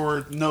deal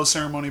for no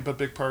ceremony but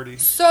big party?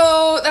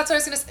 So that's what I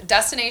was going to say.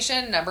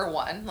 Destination number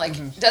one.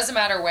 Like, doesn't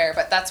matter where,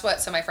 but that's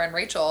what, so my friend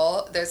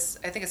Rachel,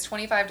 I think it's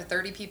 25 to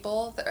 30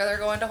 people that are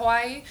going to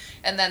Hawaii.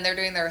 And then they're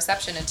doing their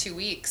reception in 2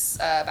 weeks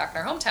back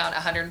in our hometown,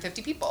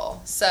 150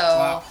 people.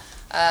 So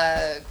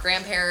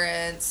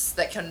grandparents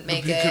that can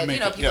make it,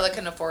 people that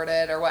can afford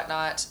it or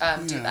whatnot,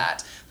 do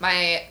that.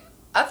 My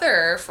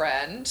other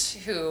friend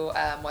who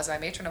was my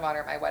matron of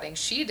honor at my wedding,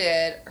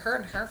 her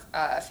and her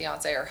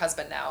fiance or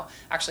husband now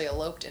actually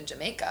eloped in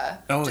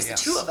Jamaica. The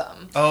two of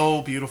them.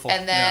 Oh, beautiful.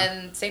 And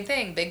then same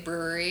thing, big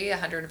brewery,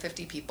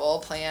 150 people,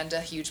 planned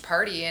a huge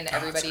party, and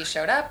everybody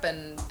showed up,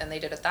 and they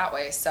did it that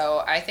way.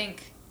 So I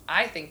think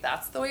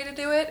that's the way to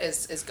do it,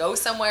 is go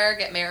somewhere,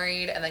 get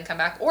married, and then come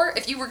back. Or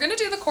if you were going to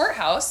do the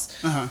courthouse,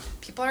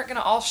 people aren't going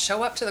to all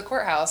show up to the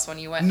courthouse when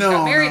you went and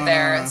got married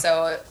there. And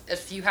so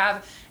if you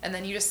have, and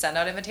then you just send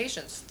out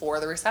invitations for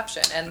the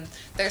reception. And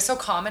they're so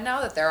common now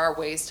that there are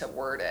ways to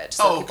word it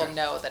so people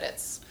know that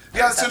it's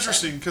it's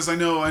interesting because I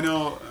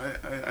know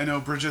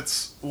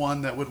Bridget's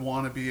one that would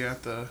want to be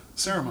at the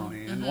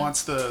ceremony and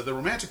wants the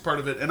romantic part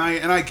of it, and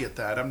I get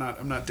that. I'm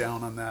not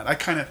down on that. I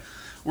kind of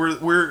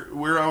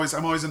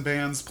I'm always in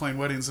bands playing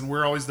weddings, and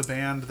we're always the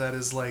band that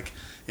is like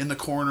in the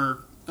corner,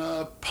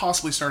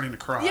 possibly starting to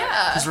cry.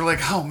 Yeah. Because we're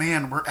like, oh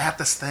man, we're at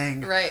this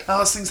thing. Right. Oh,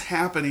 this thing's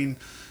happening,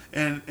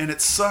 and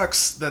it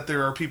sucks that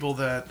there are people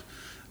that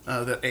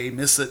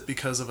miss it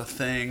because of a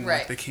thing. Right.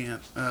 Like they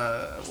can't,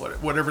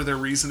 whatever their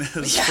reason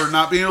is for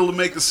not being able to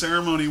make the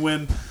ceremony,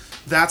 when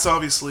that's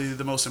obviously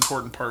the most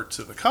important part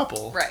to the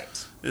couple. Right.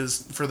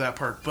 Is for that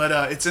part.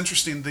 But it's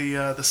interesting,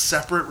 the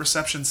separate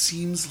reception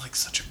seems like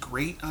such a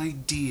great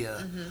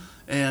idea.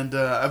 And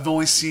I've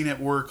only seen it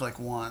work like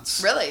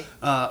once. Really?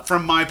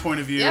 From my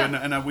point of view, Yeah.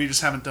 and we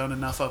just haven't done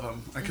enough of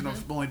them.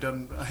 I've only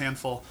done a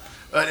handful.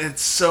 That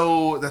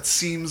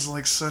seems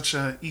like such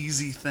an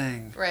easy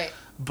thing. Right.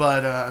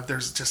 But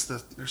there's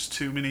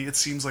too many, it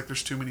seems like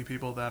there's too many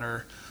people that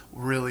are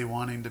really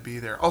wanting to be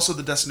there. Also,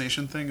 the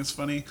destination thing is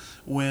funny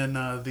when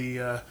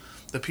the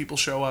people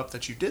show up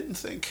that you didn't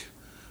think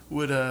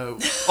would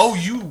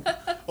you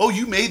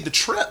made the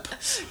trip.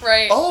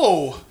 Right.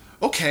 Oh,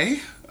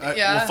 okay.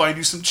 Yeah. We'll find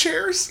you some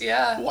chairs.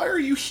 Yeah. Why are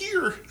you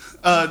here?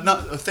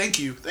 Thank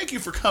you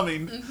for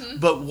coming.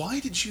 But why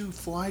did you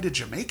fly to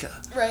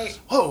Jamaica? Right.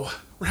 Oh,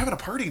 we're having a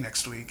party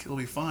next week. It'll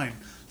be fine.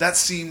 That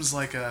seems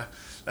like a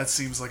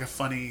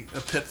funny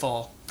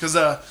pitfall, because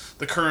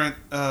the current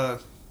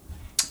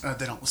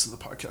they don't listen to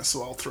the podcast,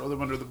 so I'll throw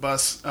them under the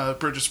bus.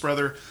 Bridget's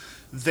brother,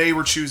 they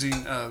were choosing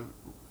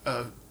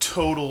a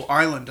total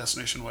island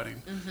destination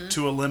wedding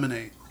to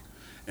eliminate,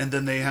 and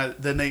then they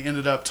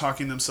ended up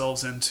talking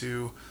themselves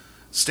into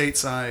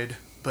stateside,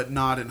 but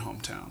not in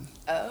hometown.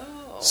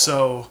 Oh,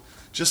 so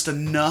just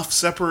enough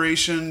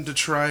separation to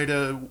try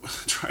to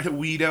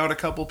weed out a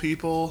couple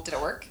people. Did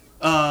it work?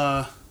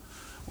 Well,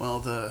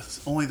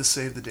 only the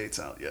save the date's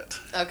out yet.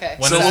 Okay,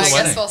 When so is I the guess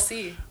wedding? we'll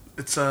see.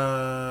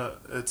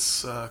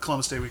 It's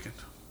Columbus Day weekend,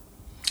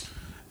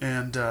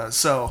 and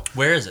so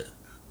Where is it?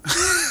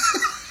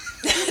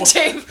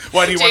 James,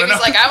 why do you want to know?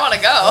 Jamie's like, I want to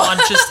go.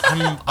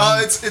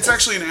 I'm it's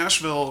actually in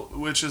Asheville,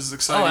 which is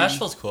exciting. Oh,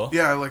 Asheville's cool.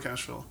 Yeah, I like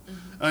Asheville,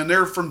 and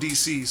they're from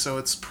DC, so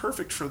it's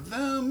perfect for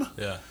them.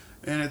 Yeah.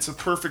 And it's a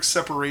perfect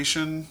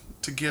separation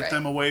to get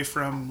them away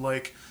from,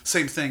 like,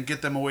 same thing,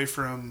 get them away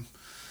from,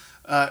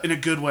 in a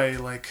good way,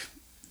 like,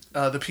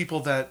 the people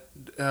that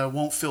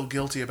won't feel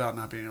guilty about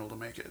not being able to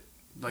make it.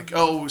 Like,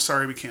 oh,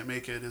 sorry, we can't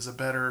make it, is a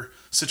better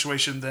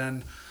situation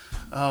than,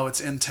 oh,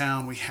 it's in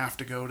town, we have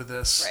to go to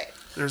this. Right.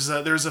 There's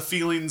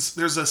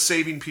a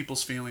saving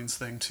people's feelings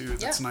thing too.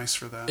 That's nice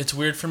for that. It's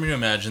weird for me to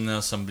imagine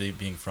though somebody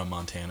being from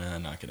Montana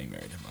and not getting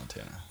married in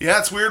Montana. Yeah,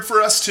 it's weird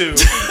for us too.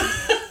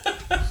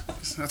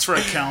 That's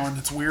right, Callan.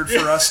 It's weird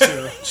for us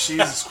too.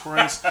 Jesus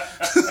Christ.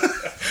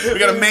 We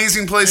got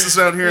amazing places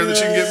out here that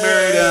you can get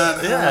married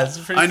at. Yeah, it's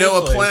a pretty I know cool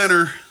a place.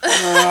 planner.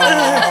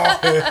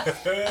 Yeah,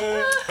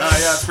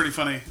 it's pretty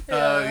funny.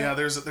 Yeah,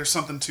 there's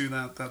something to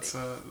that. That's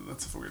a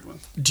weird one.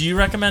 Do you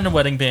recommend a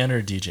wedding band or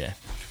a DJ?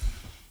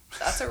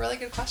 That's a really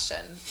good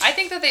question. I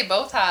think that they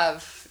both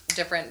have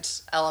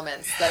different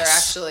elements that are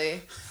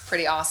actually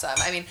pretty awesome.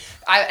 I mean,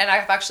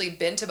 I've actually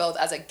been to both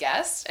as a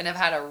guest and have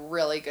had a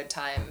really good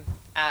time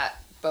at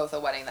both a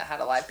wedding that had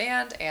a live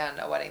band and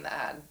a wedding that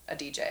had a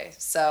DJ.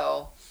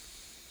 So,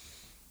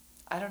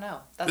 I don't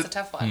know. That's a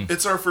tough one.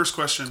 It's our first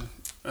question.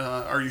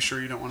 Are you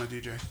sure you don't want a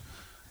DJ?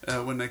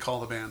 When they call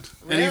the band.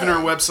 Really? And even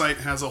our website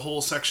has a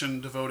whole section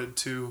devoted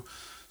to,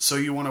 so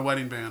you want a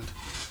wedding band.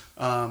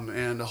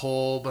 And a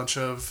whole bunch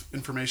of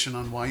information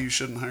on why you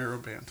shouldn't hire a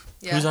band.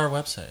 Yeah. Who's our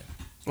website?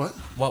 What?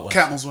 What website?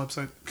 Catmull's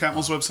website.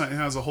 Catmull's website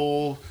has a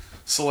whole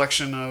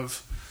selection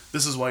of,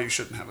 this is why you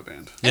shouldn't have a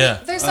band.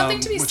 Yeah. There's something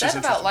to be which said is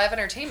about interesting. live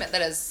entertainment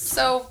that is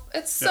so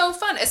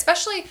fun,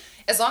 especially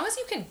as long as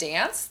you can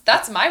dance.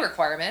 That's my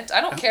requirement. I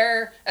don't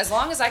care, as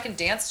long as I can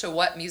dance to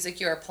what music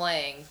you are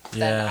playing,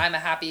 then Yeah. I'm a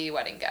happy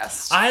wedding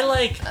guest.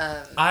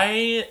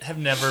 I have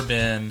never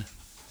been.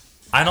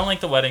 I don't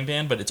like the wedding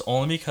band, but it's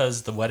only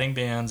because the wedding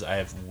bands I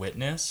have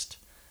witnessed.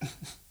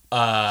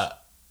 I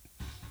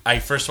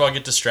first of all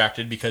get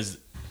distracted because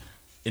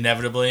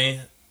inevitably.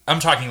 I'm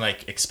talking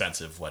like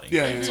expensive wedding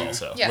bands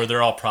also, Yeah. where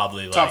they're all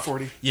probably like Top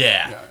 40.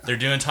 Yeah, Yeah. they're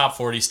doing top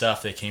 40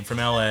 stuff. They came from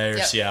LA or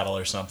Yep. Seattle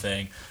or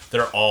something.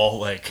 They're all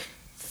like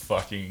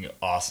fucking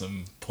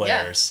awesome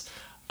players.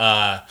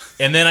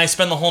 And then I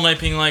spend the whole night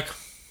being like,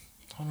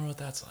 I wonder what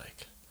that's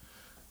like.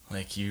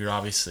 Like, you're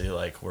obviously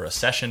like, we're a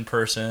session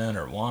person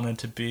or wanted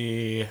to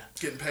be.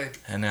 Getting paid.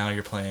 And now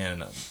you're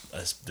playing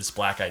this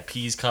Black Eyed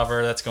Peas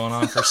cover that's going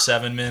on for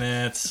 7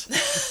 minutes.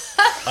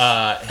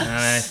 And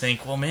I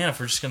think, well, man, if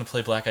we're just going to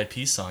play Black Eyed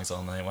Peas songs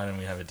all night, why don't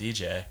we have a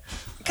DJ?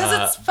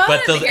 Because it's fun.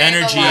 But the hearing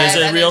energy live is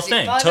a real energy.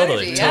 thing. Live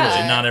Totally. energy,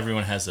 yeah. Not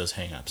everyone has those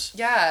hang-ups.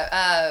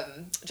 Yeah,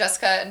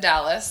 Jessica and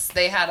Dallas,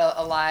 they had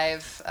a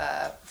live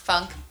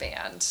funk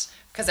band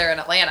because they're in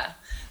Atlanta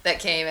that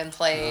came and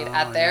played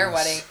at their yes.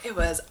 wedding. It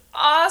was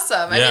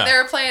awesome. I Yeah. mean, they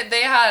were playing.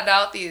 They had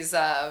out these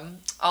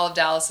all of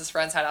Dallas's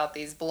friends had out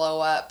these blow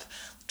up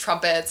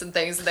trumpets and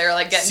things. And they were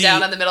like getting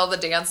down in the middle of the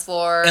dance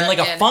floor. And like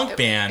a funk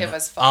band, it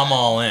was fun. I'm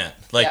all in.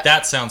 Like, Yeah.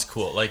 that sounds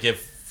cool. Like,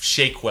 if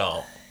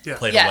Shakewell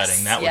played a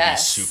wedding, that would be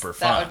super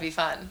fun. That would be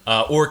fun.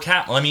 Or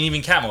Catmull. I mean,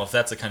 even Catmull, if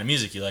that's the kind of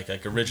music you like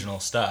original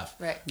stuff.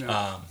 Right.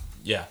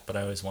 Yeah, but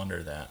I always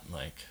wonder that,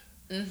 like...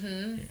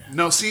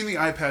 No, seeing the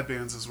iPad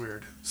bands is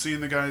weird. Seeing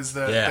the guys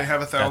that Yeah, they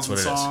have that's 1,000 what it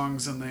is.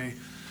 songs and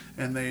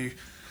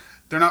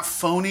they're not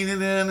phoning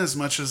it in as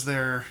much as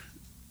they're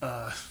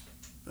not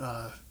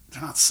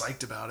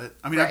psyched about it.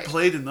 I mean, Right. I've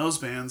played in those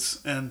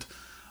bands and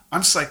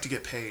I'm psyched to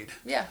get paid.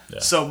 Yeah.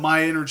 So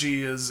my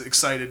energy is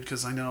excited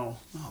because I know,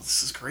 oh,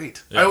 this is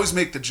great. Yeah. I always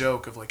make the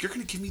joke of like, you're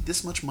going to give me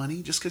this much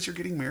money just because you're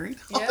getting married?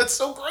 Oh, Yeah. that's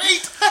so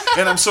great.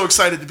 And I'm so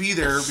excited to be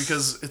there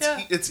because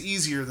Yeah. it's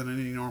easier than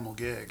any normal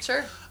gig.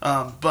 Sure.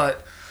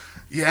 But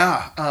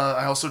yeah,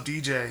 I also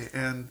DJ,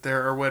 and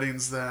there are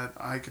weddings that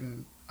I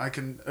can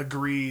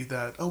agree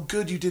that, oh,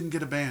 good, you didn't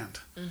get a band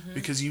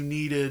because you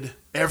needed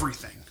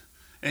everything,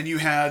 and you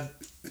had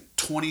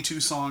 22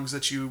 songs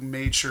that you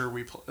made sure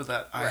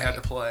that I had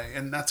to play,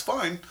 and that's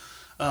fine.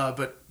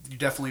 But you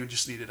definitely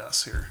just needed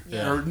us here,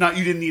 Yeah. or not?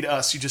 You didn't need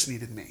us; you just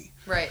needed me,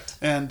 Right.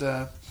 and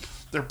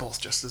they're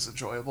both just as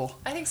enjoyable.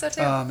 I think so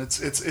too.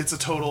 It's a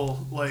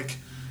total like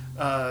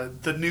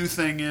the new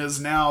thing is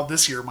now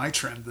this year. My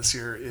trend this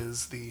year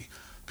is the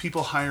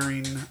people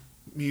hiring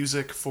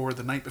music for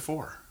the night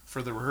before,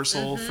 for the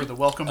rehearsal, for the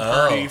welcome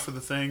party, for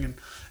the thing,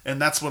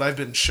 and that's what I've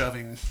been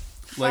shoving.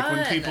 Like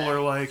when Fun. people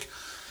are like,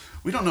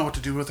 we don't know what to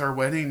do with our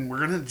wedding. We're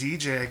gonna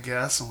DJ, I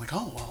guess. I'm like,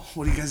 oh well,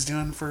 what are you guys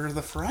doing for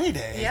the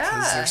Friday?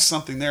 Yeah. there's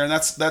something there, and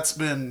that's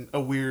been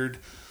a weird.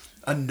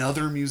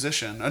 Another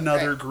musician,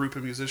 another Right. group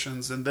of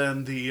musicians, and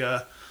then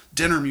the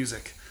dinner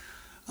music.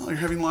 Oh, you're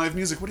having live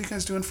music. What are you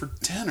guys doing for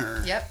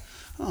dinner? Yep.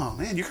 Oh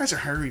man, you guys are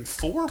hiring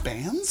 4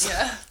 bands?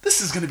 Yeah.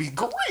 This is going to be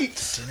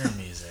great. Dinner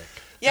music.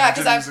 Yeah,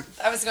 dinner because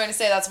I was going to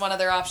say that's one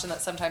other option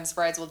that sometimes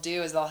brides will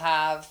do is they'll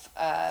have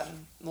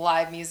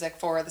live music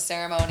for the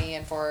ceremony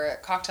and for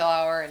cocktail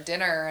hour and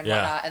dinner and Yeah.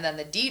 whatnot, and then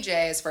the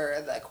DJ is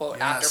for the quote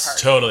Yes. after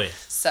party. Totally.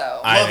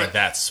 So I Love think it.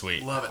 that's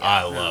sweet. Love it.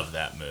 I Yeah. love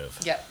that move.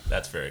 Yep.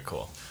 That's very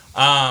cool.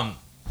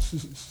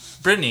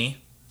 Brittany,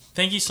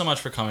 thank you so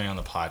much for coming on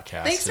the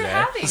podcast Thanks today. for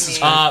having me.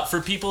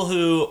 For people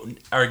who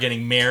are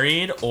getting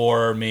married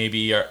or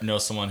maybe know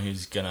someone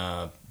who's going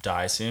to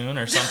die soon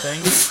or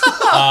something,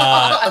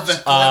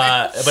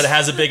 but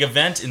has a big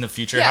event in the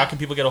future, Yeah. how can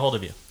people get a hold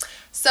of you?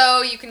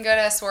 So you can go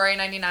to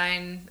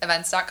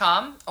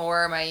soiree99events.com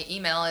or my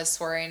email is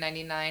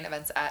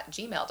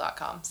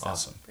soiree99events@gmail.com. So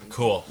Awesome.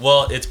 Cool.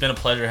 Well, it's been a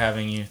pleasure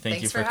having you. Thank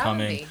Thanks you for for having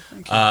coming. me.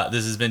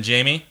 This has been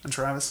Jamie. And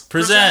Travis.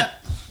 Present.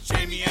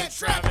 Jamie and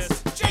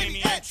Travis,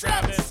 Jamie and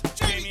Travis,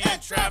 Jamie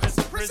and Travis,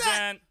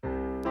 present.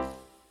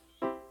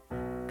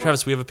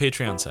 Travis, we have a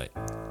Patreon site.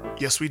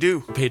 Yes, we do.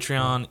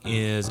 Patreon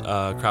is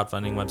a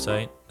crowdfunding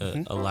website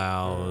that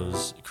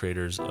allows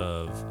creators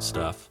of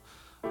stuff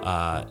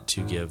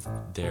to give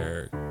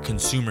their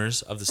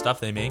consumers of the stuff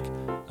they make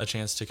a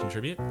chance to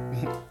contribute.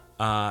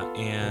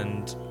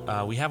 And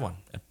we have one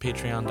at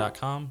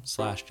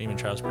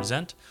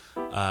patreon.com/JamieandTravisPresent.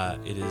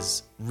 It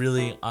is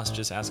really us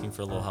just asking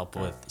for a little help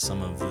with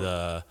some of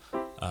the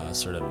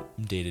sort of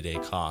day-to-day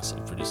costs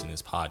of producing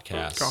this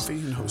podcast. Coffee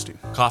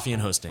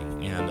and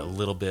hosting, and a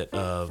little bit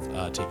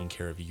of taking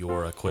care of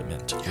your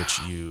equipment, which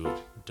you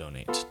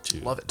donate to.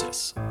 Love it.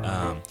 This.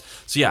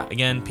 So yeah,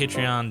 again,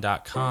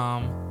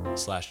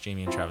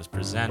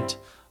 patreon.com/JamieandTravisPresent.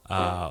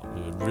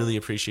 We would really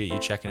appreciate you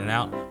checking it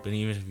out, but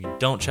even if you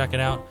don't check it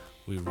out,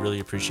 we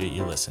really appreciate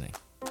you listening.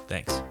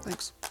 Thanks.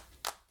 Thanks.